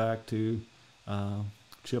goes back to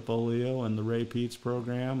Chippo Leo and the Ray Peets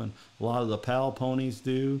program, and a lot of the Pal ponies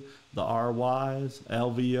do, the RYs,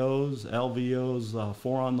 LVOs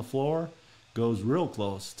 4 on the floor goes real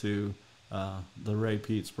close to the Ray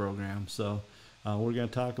Peets program. So we're going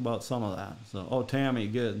to talk about some of that. So, oh, Tammy,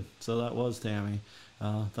 good. So that was Tammy.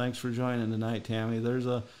 Thanks for joining tonight, Tammy. There's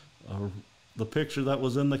the picture that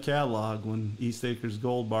was in the catalog when East Acres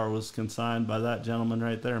Gold Bar was consigned by that gentleman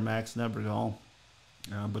right there, Max Nebergall.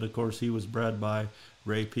 But of course, he was bred by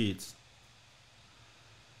Ray Peets.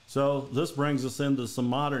 So this brings us into some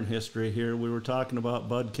modern history here. We were talking about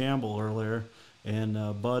Bud Campbell earlier,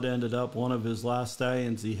 and Bud ended up, one of his last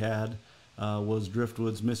stallions he had was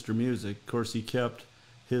Driftwood's Mr. Music. Of course, he kept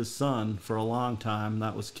his son for a long time.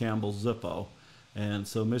 That was Campbell's Zippo. And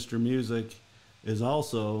so Mr. Music is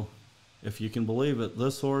also, if you can believe it,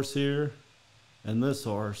 this horse here and this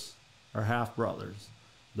horse are half brothers.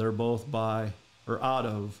 They're both by, or out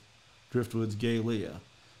of, Driftwood's Gay Leah.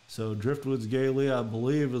 So Driftwood's Gay Leah, I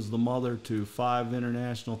believe, is the mother to 5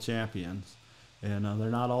 international champions. And they're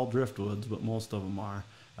not all Driftwoods, but most of them are.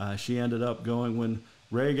 She ended up going, when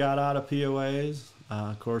Ray got out of POAs,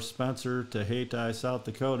 of course, Spencer to Hayti, South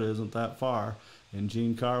Dakota isn't that far. And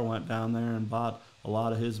Gene Carr went down there and bought a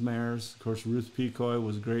lot of his mares. Of course, Ruth Pecoy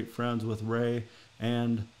was great friends with Ray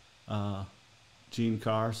and Gene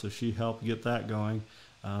Carr, so she helped get that going.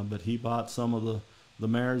 But he bought some of the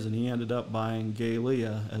mares, and he ended up buying Gay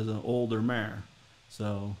Leah as an older mare.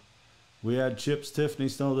 So we had Chips Tiffany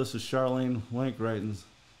Snow. This is Charlene Linkwright's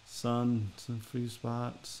son, Free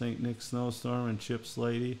Spot, St. Nick Snowstorm, and Chips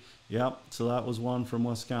Lady. Yep, so that was one from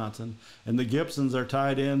Wisconsin. And the Gibsons are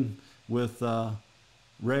tied in with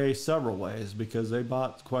Ray several ways, because they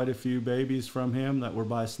bought quite a few babies from him that were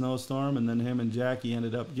by Snowstorm, and then him and Jackie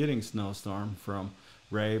ended up getting Snowstorm from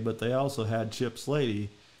Ray. But they also had Chips Lady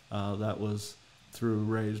that was through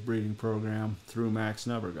Ray's breeding program through Max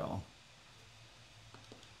Nebergall.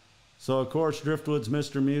 So of course, Driftwood's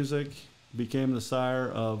Mr. Music became the sire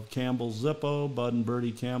of Campbell's Zippo, Bud and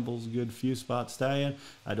Bertie Campbell's good few spot stallion.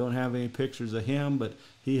 I don't have any pictures of him, but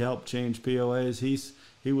he helped change POAs.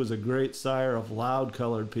 He was a great sire of loud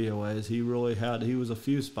colored POAs. He really had, he was a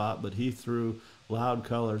few spot, but he threw loud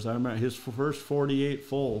colors. I remember his first 48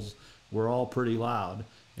 foals were all pretty loud.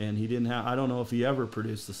 And he didn't have, I don't know if he ever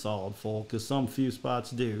produced a solid foal, because some few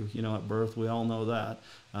spots do, you know, at birth. We all know that.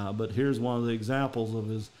 But here's one of the examples of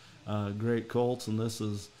his great colts, and this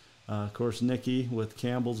is Of course, Nicky with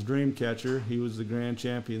Campbell's Dreamcatcher, he was the grand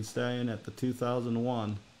champion stallion at the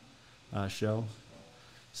 2001 show.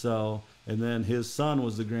 So, and then his son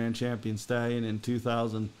was the grand champion stallion in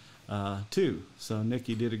 2002. So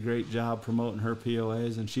Nicky did a great job promoting her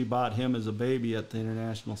POAs, and she bought him as a baby at the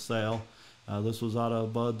international sale. This was out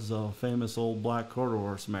of Bud's famous old black quarter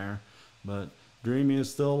horse mare. But Dreamy is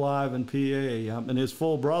still alive in PA, and his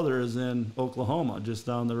full brother is in Oklahoma, just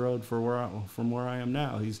down the road from where I am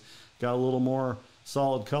now. He's got a little more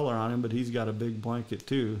solid color on him, but he's got a big blanket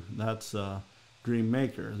too. That's Dream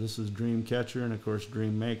Maker. This is Dream Catcher, and of course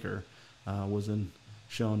Dream Maker was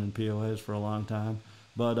shown in POAs for a long time.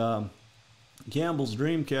 But Campbell's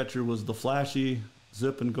Dream Catcher was the flashy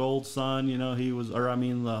Zip and Gold son, you know, he was, or I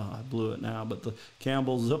mean, I blew it now, but the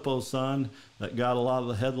Campbell Zippo son that got a lot of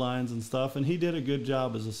the headlines and stuff, and he did a good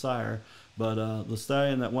job as a sire. But the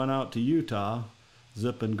stallion that went out to Utah,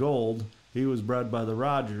 Zip and Gold, he was bred by the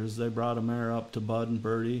Rogers. They brought a mare up to Bud and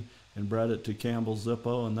Birdie and bred it to Campbell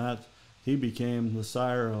Zippo, and that he became the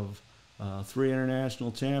sire of 3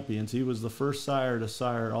 international champions. He was the first sire to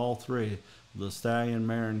sire all 3, the stallion,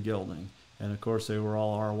 mare, and gelding. And of course, they were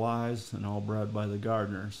all RYs and all bred by the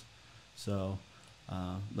Gardners. So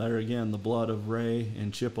there again, the blood of Ray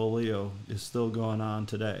and Chip O'Leo is still going on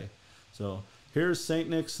today. So here's St.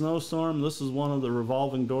 Nick's Snowstorm. This is one of the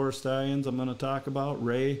revolving door stallions I'm going to talk about.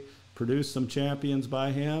 Ray produced some champions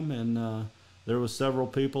by him, and there was several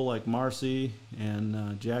people like Marcy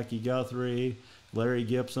and Jackie Guthrie, Larry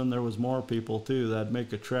Gibson. There was more people too that'd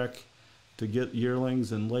make a trek to get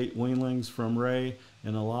yearlings and late weanlings from Ray,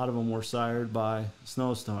 and a lot of them were sired by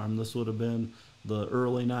Snowstorm. This would have been the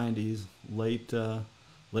early 90s, late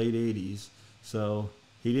 80s. So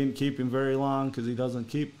he didn't keep him very long because he doesn't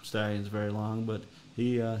keep stallions very long, but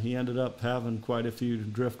he ended up having quite a few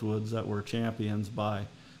Driftwoods that were champions by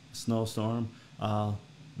Snowstorm.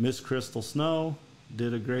 Miss Crystal Snow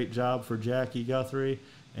did a great job for Jackie Guthrie,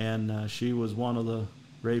 and she was one of the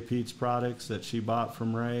Ray Pete's products that she bought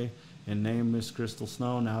from Ray and named Miss Crystal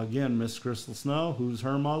Snow. Now again, Miss Crystal Snow, who's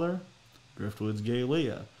her mother? Driftwood's Gay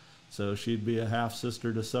Leah. So she'd be a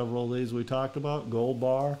half-sister to several of these we talked about, Gold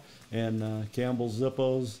Bar and Campbell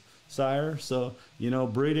Zippo's sire. So, you know,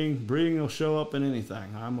 breeding will show up in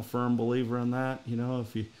anything. I'm a firm believer in that. You know,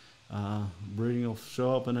 if you breeding will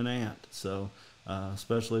show up in an ant. So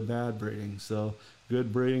especially bad breeding. So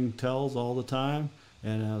good breeding tells all the time.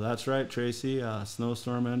 And that's right, Tracy.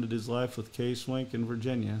 Snowstorm ended his life with K-Swink in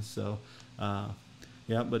Virginia. So,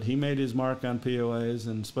 yeah, but he made his mark on POAs,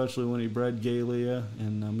 and especially when he bred Gay Leah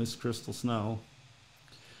and Miss Crystal Snow.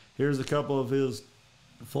 Here's a couple of his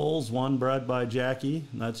foals. One bred by Jackie,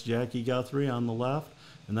 and that's Jackie Guthrie on the left,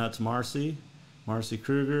 and that's Marcy. Marcy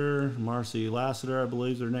Kruger, Marcy Lassiter, I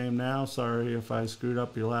believe is her name now. Sorry if I screwed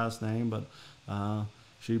up your last name, but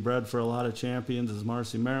she bred for a lot of champions as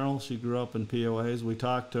Marcy Merrill. She grew up in POAs. We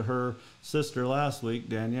talked to her sister last week,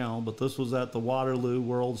 Danielle, but this was at the Waterloo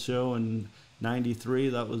World Show in '93.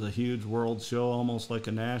 That was a huge world show, almost like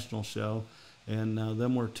a national show. And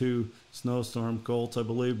them were 2 Snowstorm colts. I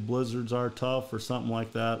believe Blizzards Are Tough or something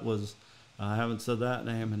like that was, I haven't said that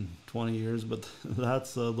name in 20 years, but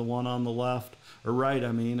that's the one on the left, or right,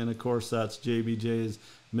 I mean. And of course, that's JBJ's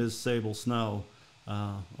Ms. Sable Snow.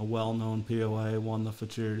 A well-known POA, won the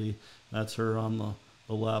Futurity. That's her on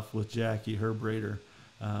the left with Jackie, her breeder.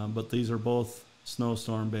 But these are both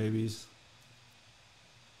Snowstorm babies.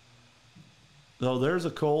 So there's a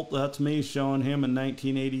colt. That's me showing him in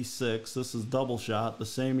 1986. This is Double Shot. The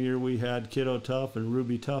same year we had Kiddo Tough and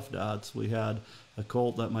Ruby Tough Dots. We had a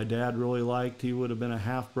colt that my dad really liked. He would have been a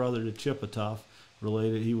half-brother to Chippa Tough.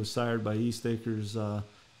 Related. He was sired by Eastacre's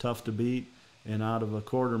Tough to Beat. And out of a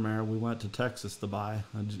quarter mare, we went to Texas to buy.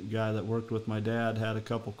 A guy that worked with my dad had a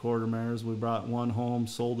couple quarter mares. We brought one home,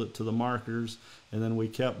 sold it to the markers, and then we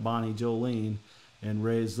kept Bonnie Jolene and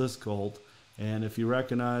raised this colt. And if you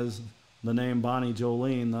recognize the name Bonnie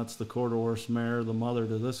Jolene, that's the quarter horse mare, the mother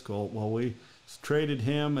to this colt. Well, we traded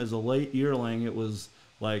him as a late yearling. It was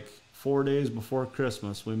like 4 days before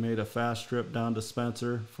Christmas. We made a fast trip down to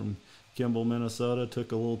Spencer from Kimball, Minnesota,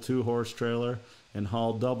 took a little 2-horse trailer and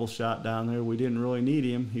hauled Double Shot down there. We didn't really need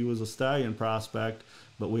him. He was a stallion prospect,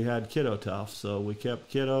 but we had Kiddo Tough. So we kept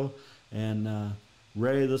Kiddo, and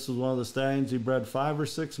Ray, this was one of the stallions. He bred 5 or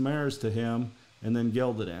 6 mares to him and then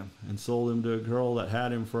gelded him and sold him to a girl that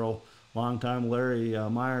had him for a long time. Larry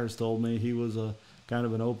Myers told me he was a kind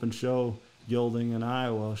of an open show gelding in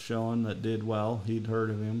Iowa showing that did well. He'd heard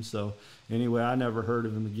of him. So anyway, I never heard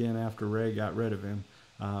of him again after Ray got rid of him.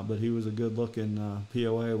 But he was a good-looking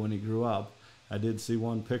POA when he grew up. I did see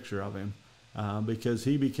one picture of him because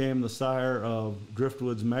he became the sire of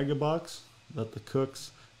Driftwood's Megabucks that the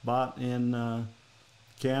Cooks bought in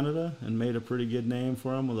Canada and made a pretty good name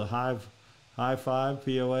for him with a high five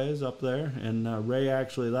POAs up there. And Ray,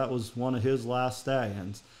 actually, that was one of his last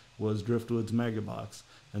stallions, was Driftwoods Megabucks,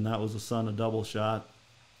 and that was a son of Double Shot.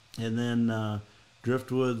 And then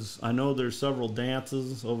Driftwoods, I know there's several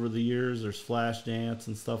dances over the years. There's Flash Dance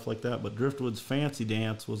and stuff like that, but Driftwoods Fancy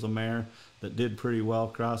Dance was a mare that did pretty well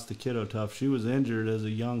across the Kiddo Tough. She was injured as a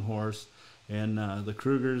young horse, and the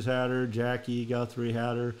Krugers had her, Jackie Guthrie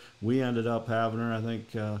had her. We ended up having her. I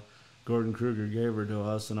think Gordon Kruger gave her to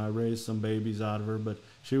us, and I raised some babies out of her. But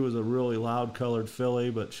she was a really loud-colored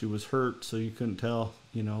filly, but she was hurt, so you couldn't tell,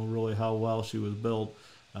 you know, really how well she was built.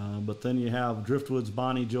 But then you have Driftwoods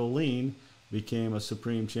Bonnie Jolene became a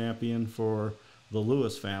Supreme Champion for the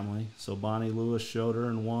Lewis family. So Bonnie Lewis showed her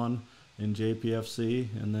and won in JPFC,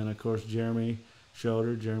 and then of course Jeremy showed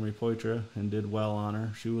her, Jeremy Poitras, and did well on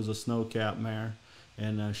her. She was a Snowcap mare,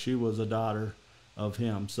 and she was a daughter of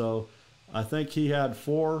him. So I think he had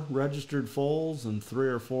 4 registered foals, and 3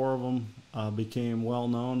 or 4 of them became well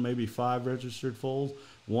known, maybe 5 registered foals.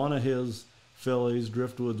 One of his fillies,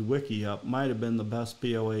 Driftwoods Wiki Up, might have been the best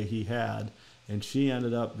POA he had, and she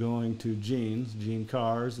ended up going to Gene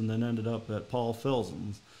Carr's, and then ended up at Paul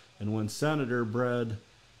Filson's. And when Senator bred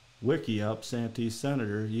Wiki Up, Santee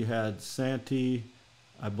Senator, you had Santee,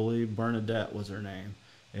 I believe Bernadette was her name,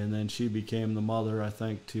 and then she became the mother, I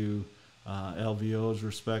think, to LVO's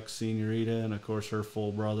Respect Senorita, and of course her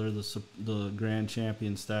full brother, the Grand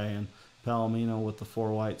Champion stallion Palomino with the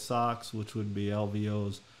 4 white socks, which would be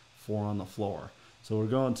LVO's 4 on the floor. So we're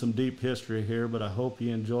going some deep history here, but I hope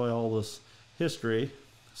you enjoy all this history.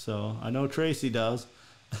 So I know Tracy does.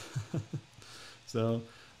 So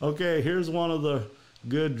okay, here's one of the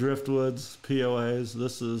good Driftwoods POAs.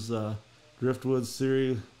 This is Driftwoods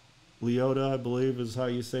Siri Leota, I believe is how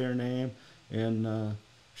you say her name, and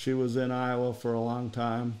she was in Iowa for a long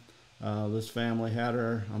time. This family had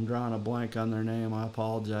her. I'm drawing a blank on their name. I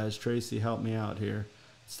apologize. Tracy, help me out here.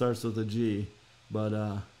 It starts with a G,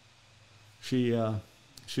 but she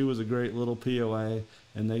was a great little POA,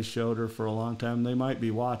 and they showed her for a long time. They might be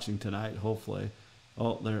watching tonight, hopefully.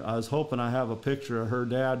 Oh, there! I was hoping I have a picture of her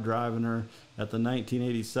dad driving her at the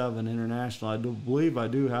 1987 International. I do believe I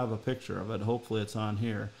do have a picture of it. Hopefully it's on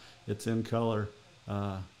here. It's in color.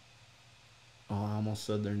 Oh, I almost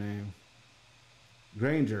said their name.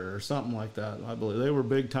 Granger or something like that. I believe they were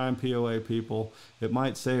big time POA people. It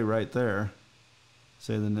might say right there.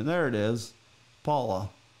 Say the name. There it is. Paula.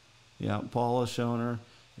 Yeah, Paula showing her.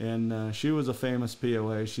 And she was a famous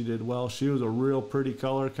POA. She did well. She was a real pretty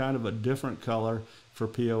color, kind of a different color for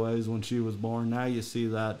POAs when she was born. Now you see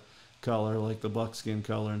that color, like the buckskin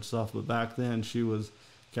color and stuff. But back then she was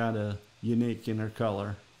kind of unique in her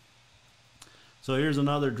color. So here's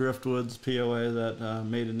another Driftwoods POA that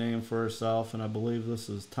made a name for herself. And I believe this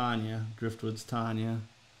is Tanya, Driftwoods Tanya.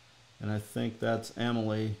 And I think that's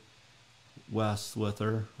Emily West with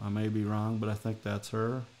her. I may be wrong, but I think that's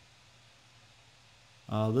her.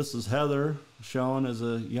 This is Heather shown as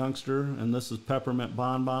a youngster, and this is Peppermint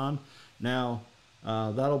Bonbon. Now,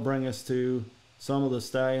 that'll bring us to some of the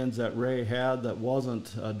stallions that Ray had that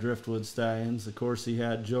wasn't Driftwood stallions. Of course, he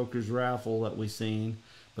had Joker's Raffle that we seen,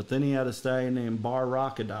 but then he had a stallion named Bar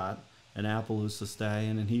Rockadot, an Appaloosa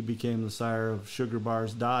stallion, and he became the sire of Sugar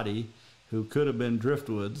Bar's Dottie, who could have been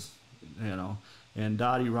Driftwoods, you know, and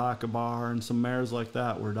Dottie Rockabar and some mares like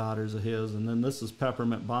that were daughters of his. And then this is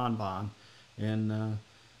Peppermint Bonbon. And of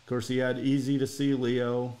course he had Easy to See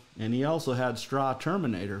Leo, and he also had Straw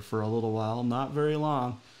Terminator for a little while, not very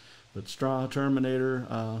long, but Straw Terminator,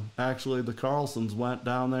 actually the Carlsons went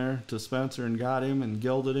down there to Spencer and got him and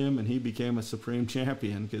gilded him, and he became a Supreme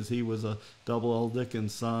Champion because he was a Double L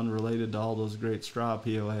Dickens son related to all those great straw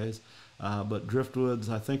POAs. But Driftwoods,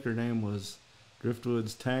 I think her name was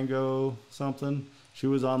Driftwoods Tango something. She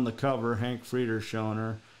was on the cover, Hank Frieder showing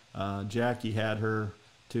her. Jackie had her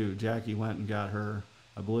too. Jackie went and got her,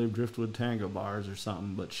 I believe, Driftwood Tango bars or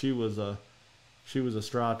something, but she was a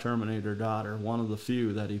Straw Terminator daughter, one of the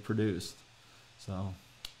few that he produced. So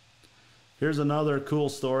here's another cool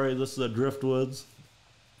story. This is a Driftwoods.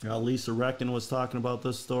 Lisa Reckon was talking about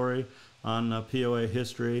this story on POA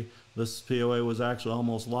history. This POA was actually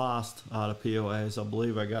almost lost out of POAs. I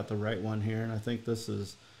believe I got the right one here, and I think this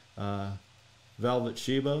is Velvet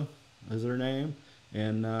Sheba is her name,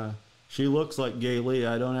 and she looks like Galia.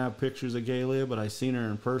 I don't have pictures of Galia, but I seen her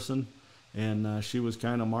in person, and she was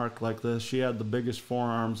kind of marked like this. She had the biggest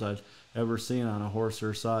forearms I'd ever seen on a horse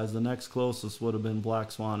her size. The next closest would have been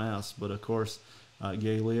Black Swan S, but of course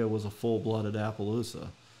Galia was a full-blooded Appaloosa.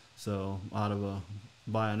 So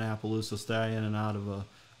by an Appaloosa stallion and out of a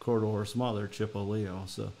quarter horse mother, Chippo Leo.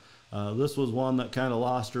 So This was one that kind of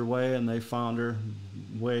lost her way, and they found her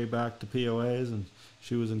way back to POAs, and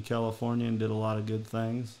she was in California and did a lot of good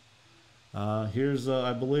things. Here's,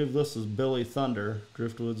 I believe this is Billy Thunder,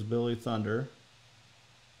 Driftwoods Billy Thunder.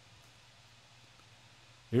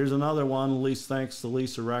 Here's another one, at least thanks to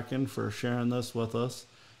Lisa Reckon for sharing this with us.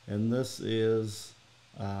 And this is,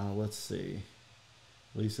 let's see,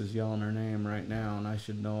 Lisa's yelling her name right now, and I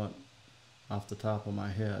should know it off the top of my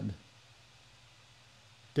head.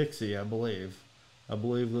 Dixie, I believe. I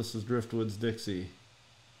believe this is Driftwoods Dixie.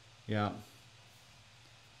 Yeah.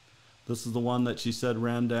 This is the one that she said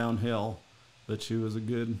ran downhill, but she was a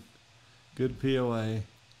good POA.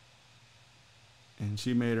 And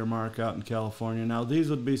she made her mark out in California. Now these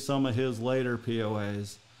would be some of his later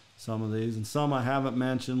POAs, some of these. And some I haven't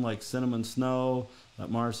mentioned, like Cinnamon Snow,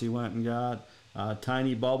 that Marcy went and got.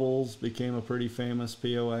 Tiny Bubbles became a pretty famous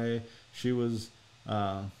POA. She was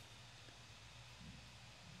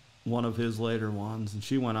one of his later ones, and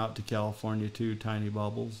she went out to California too, Tiny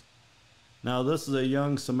Bubbles. Now this is a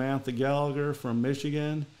young Samantha Gallagher from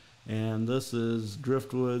Michigan, and this is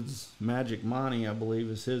Driftwoods Magic Monty, I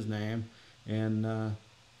believe is his name. And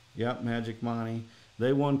yep, Magic Monty.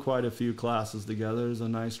 They won quite a few classes together. There's a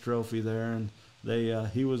nice trophy there, and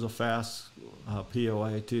he was a fast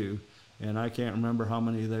POA too. And I can't remember how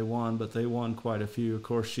many they won, but they won quite a few. Of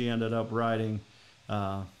course, she ended up riding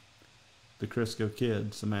the Crisco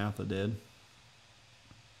Kid, Samantha did.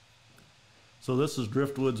 So this is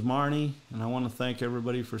Driftwoods Marnie, and I want to thank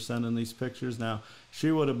everybody for sending these pictures. Now,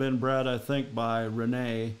 she would have been bred, I think, by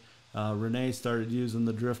Renee. Renee started using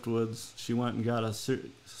the Driftwoods. She went and got a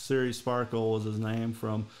Siri Sparkle was his name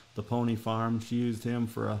from the Pony Farm. She used him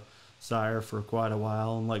for a sire for quite a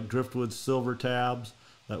while. And like Driftwoods Silver Tabs,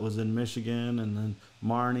 that was in Michigan, and then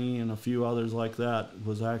Marnie and a few others like that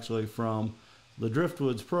was actually from the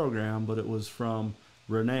Driftwoods program, but it was from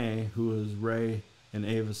Renee, who is Ray and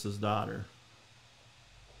Avis's daughter.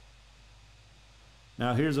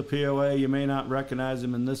 Now here's a POA. You may not recognize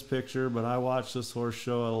him in this picture, but I watched this horse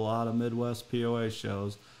show at a lot of Midwest POA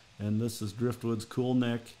shows, and this is Driftwood's Cool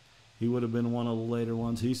Nick. He would have been one of the later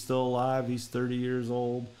ones. He's still alive. He's 30 years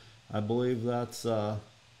old. I believe that's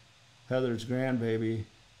Heather's grandbaby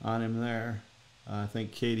on him there. I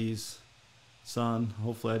think Katie's son.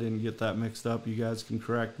 Hopefully I didn't get that mixed up. You guys can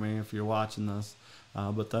correct me if you're watching this.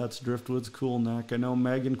 But that's Driftwood's Cool Neck. I know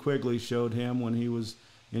Megan Quigley showed him when he was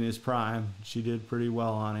in his prime. She did pretty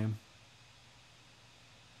well on him.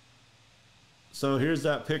 So here's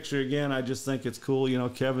that picture again. I just think it's cool. You know,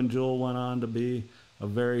 Kevin Jewell went on to be a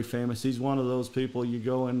very famous, he's one of those people you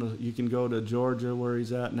can go to Georgia where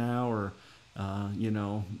he's at now, or you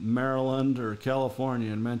know, Maryland or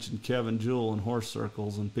California and mention Kevin Jewell in horse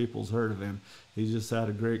circles and people's heard of him. He's just had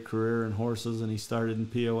a great career in horses, and he started in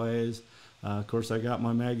POAs. Of course, I got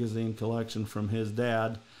my magazine collection from his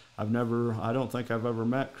dad. I don't think I've ever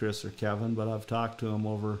met Chris or Kevin, but I've talked to him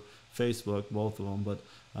over Facebook, both of them. But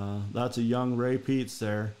that's a young Ray Peets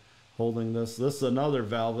there holding this. This is another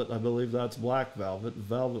Velvet. I believe that's Black Velvet.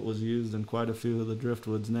 Velvet was used in quite a few of the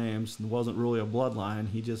Driftwoods names. It wasn't really a bloodline.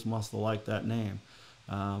 He just must have liked that name.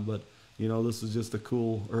 But, you know, this is just a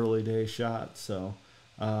cool early day shot. So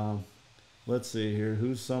let's see here.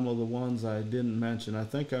 Who's some of the ones I didn't mention? I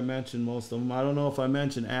think I mentioned most of them. I don't know if I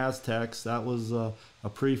mentioned Aztecs. That was a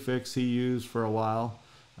prefix he used for a while.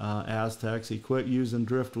 Aztecs. He quit using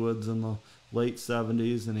Driftwoods in the late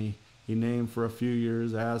 70s, and he named for a few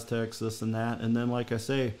years Aztecs, this and that. And then, like I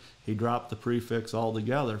say, he dropped the prefix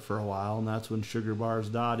altogether for a while, and that's when Sugar Bar's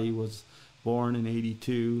Dottie was born in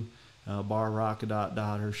 '82. Bar Rockadot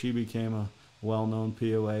daughter. She became a well-known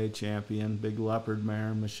POA champion. Big Leopard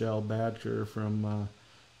mare. Michelle Badger from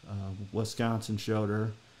Wisconsin showed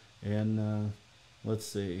her. And let's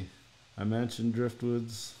see. I mentioned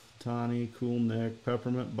Driftwoods, Tawny, Cool Nick,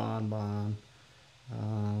 Peppermint Bonbon.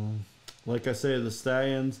 Like I say, the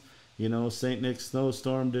stallions, you know, St. Nick's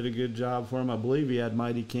Snowstorm did a good job for him. I believe he had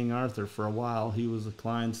Mighty King Arthur for a while. He was a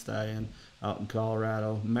Klein stallion out in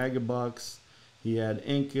Colorado. Megabucks, he had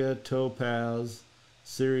Inca, Topaz,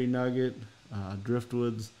 Siri Nugget,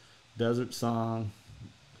 Driftwoods, Desert Song,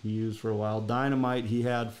 he used for a while. Dynamite he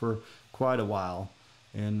had for quite a while.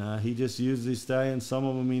 And he just used these stallions. Some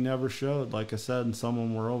of them he never showed, like I said, and some of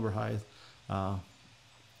them were overhyped.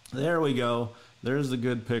 There we go. There's the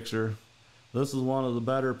good picture. This is one of the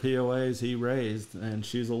better POAs he raised, and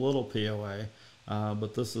she's a little POA.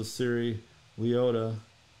 But this is Siri Leota.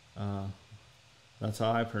 That's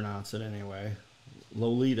how I pronounce it anyway.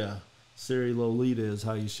 Lolita. Siri Lolita is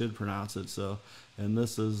how you should pronounce it. So, and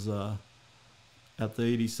this is at the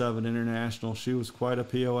 '87 International. She was quite a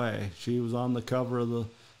POA. She was on the cover of the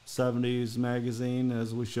 70s magazine,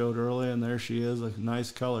 as we showed earlier, and there she is, a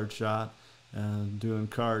nice colored shot, doing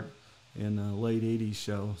cart in a late 80s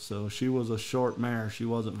show. So she was a short mare. She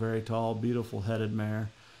wasn't very tall, beautiful headed mare.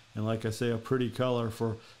 And like I say, a pretty color.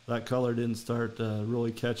 For that color didn't start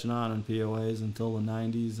really catching on in POAs until the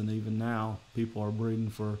 90s, and even now people are breeding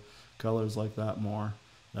for colors like that more,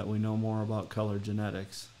 that we know more about color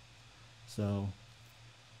genetics. So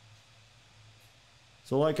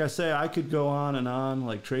like I say, I could go on and on.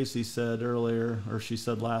 Like Tracy said earlier, or she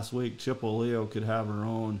said last week, Chippo Leo could have her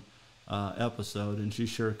own episode, and she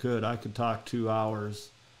sure could. I could talk 2 hours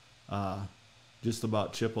just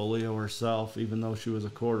about Chippo Leo herself, even though she was a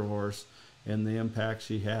quarter horse, and the impact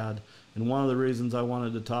she had. And one of the reasons I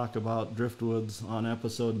wanted to talk about Driftwoods on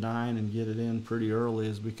episode 9 and get it in pretty early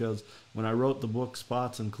is because when I wrote the book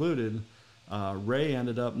Spots Included, Ray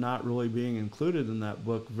ended up not really being included in that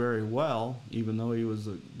book very well, even though he was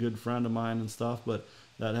a good friend of mine and stuff, but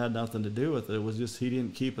that had nothing to do with it. It was just he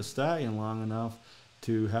didn't keep a stallion long enough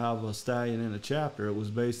to have a stallion in a chapter. It was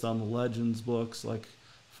based on the Legends books, like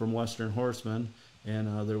from Western Horsemen,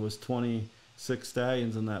 and there was 26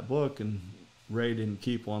 stallions in that book, and Ray didn't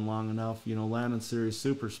keep one long enough. You know, Landon Series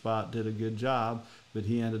Super Spot did a good job, but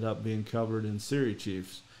he ended up being covered in Series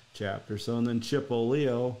Chiefs chapter. So, and then Chippo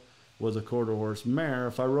Leo was a quarter horse mare.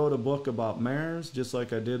 If I wrote a book about mares, just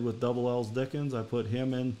like I did with Double L's Dickens, I put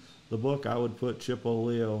him in the book, I would put Chippo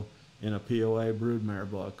Leo in a POA broodmare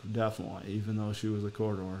book, definitely, even though she was a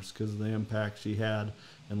quarter horse, because of the impact she had.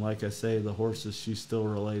 And like I say, the horses she's still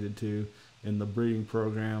related to in the breeding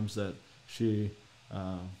programs that she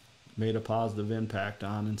made a positive impact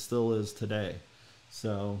on and still is today.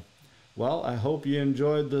 So, well, I hope you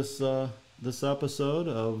enjoyed this episode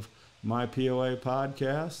of my POA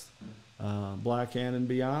podcast, Black Hand and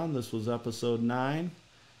Beyond. This was episode 9.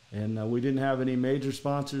 And we didn't have any major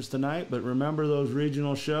sponsors tonight, but remember those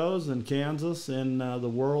regional shows in Kansas, in the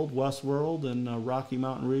World, West World, and Rocky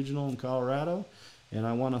Mountain Regional in Colorado. And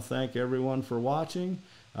I want to thank everyone for watching.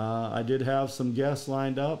 I did have some guests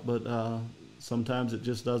lined up, but sometimes it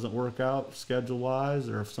just doesn't work out schedule-wise,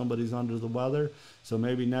 or if somebody's under the weather. So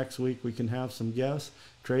maybe next week we can have some guests.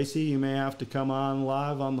 Tracy, you may have to come on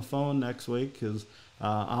live on the phone next week, because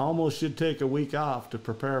I almost should take a week off to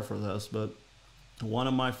prepare for this, but one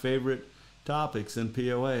of my favorite topics in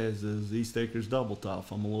POAs is East Acres Double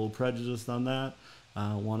Tough. I'm a little prejudiced on that.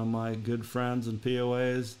 One of my good friends in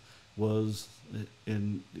POAs was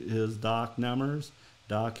in his Doc Nemmers.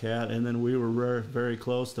 Doc had, and then we were very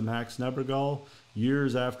close to Max Nebergall.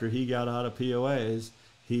 Years after he got out of POAs,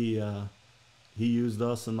 he used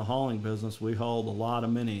us in the hauling business. We hauled a lot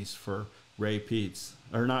of minis for Ray Peets,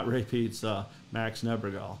 or not Ray Peets, Max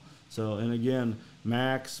Nebergall. So, and again,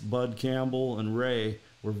 Max, Bud Campbell, and Ray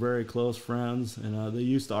were very close friends, and they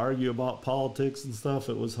used to argue about politics and stuff.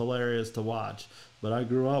 It was hilarious to watch. But I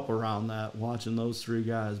grew up around that, watching those three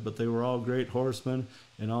guys. But they were all great horsemen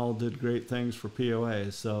and all did great things for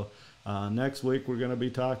POAs. So next week we're going to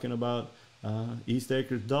be talking about East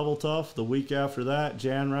Acres Double Tough. The week after that,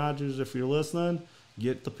 Jan Rogers, if you're listening,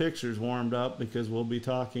 get the pictures warmed up, because we'll be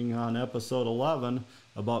talking on episode 11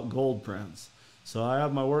 about Gold Prince. So I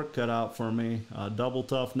have my work cut out for me. Double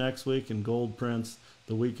Tough next week and Gold Prince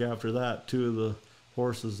the week after that. Two of the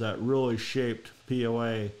horses that really shaped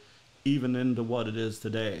POA even into what it is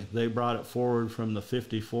today. They brought it forward from the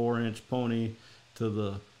 54-inch pony to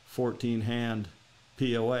the 14-hand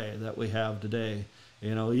POA that we have today.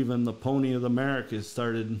 You know, even the Pony of the Americas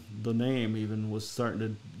started, the name even was starting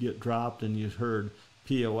to get dropped, and you heard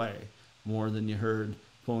POA more than you heard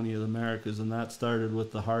Pony of the Americas. And that started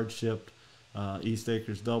with the hard-shipped East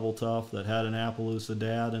Acres Double Tough that had an Appaloosa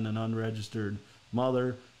dad and an unregistered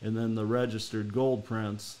mother, and then the registered Gold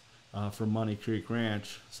Prince from Money Creek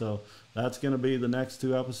Ranch. So that's going to be the next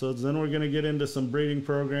 2 episodes. Then we're going to get into some breeding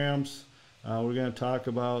programs. We're going to talk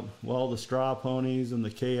about, well, the straw ponies and the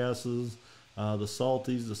KSs, the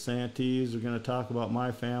Salties, the Santees. We're going to talk about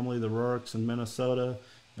my family, the Rorks in Minnesota,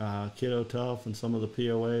 Kiddo Tough, and some of the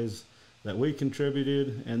POAs that we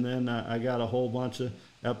contributed. And then I got a whole bunch of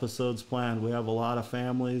episodes planned. We have a lot of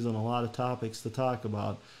families and a lot of topics to talk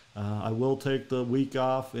about. I will take the week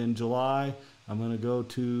off in July. I'm going to go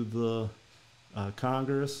to the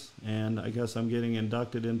Congress, and I guess I'm getting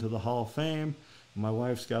inducted into the Hall of Fame. My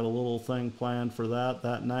wife's got a little thing planned for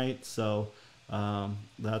that night, so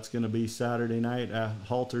that's going to be Saturday night,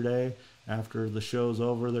 Halter Day. After the show's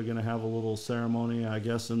over, they're going to have a little ceremony, I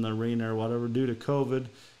guess, in the arena or whatever. Due to COVID,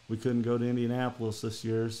 we couldn't go to Indianapolis this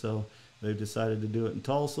year, so they've decided to do it in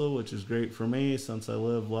Tulsa, which is great for me since I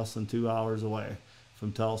live less than 2 hours away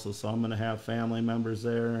from Tulsa. So I'm going to have family members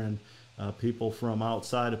there, and people from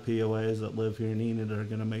outside of POAs that live here in Enid are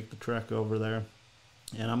going to make the trek over there.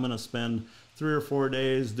 And I'm going to spend 3 or 4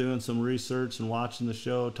 days doing some research and watching the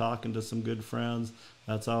show, talking to some good friends.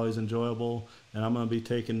 That's always enjoyable. And I'm going to be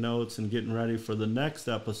taking notes and getting ready for the next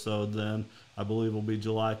episode then. I believe will be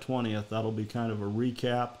July 20th. That'll be kind of a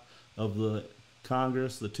recap of the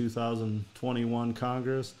Congress, the 2021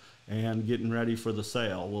 Congress, and getting ready for the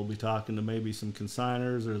sale. We'll be talking to maybe some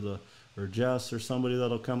consigners or Jess or somebody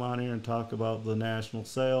that'll come on here and talk about the national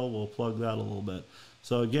sale. We'll plug that a little bit.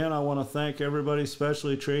 So again, I want to thank everybody,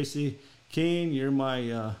 especially Tracy Keene. You're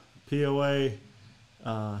my POA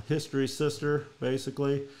history sister,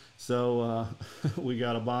 basically. So we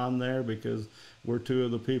got a bond there because we're two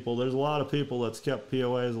of the people. There's a lot of people that's kept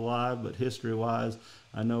POAs alive, but history-wise,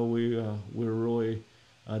 I know we're really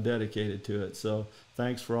dedicated to it. So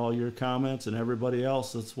thanks for all your comments and everybody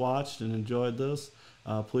else that's watched and enjoyed this.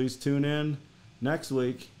 Please tune in next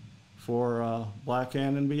week for Black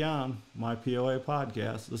Hand and Beyond, my POA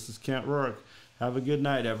podcast. This is Kent Rourke. Have a good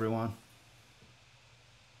night, everyone.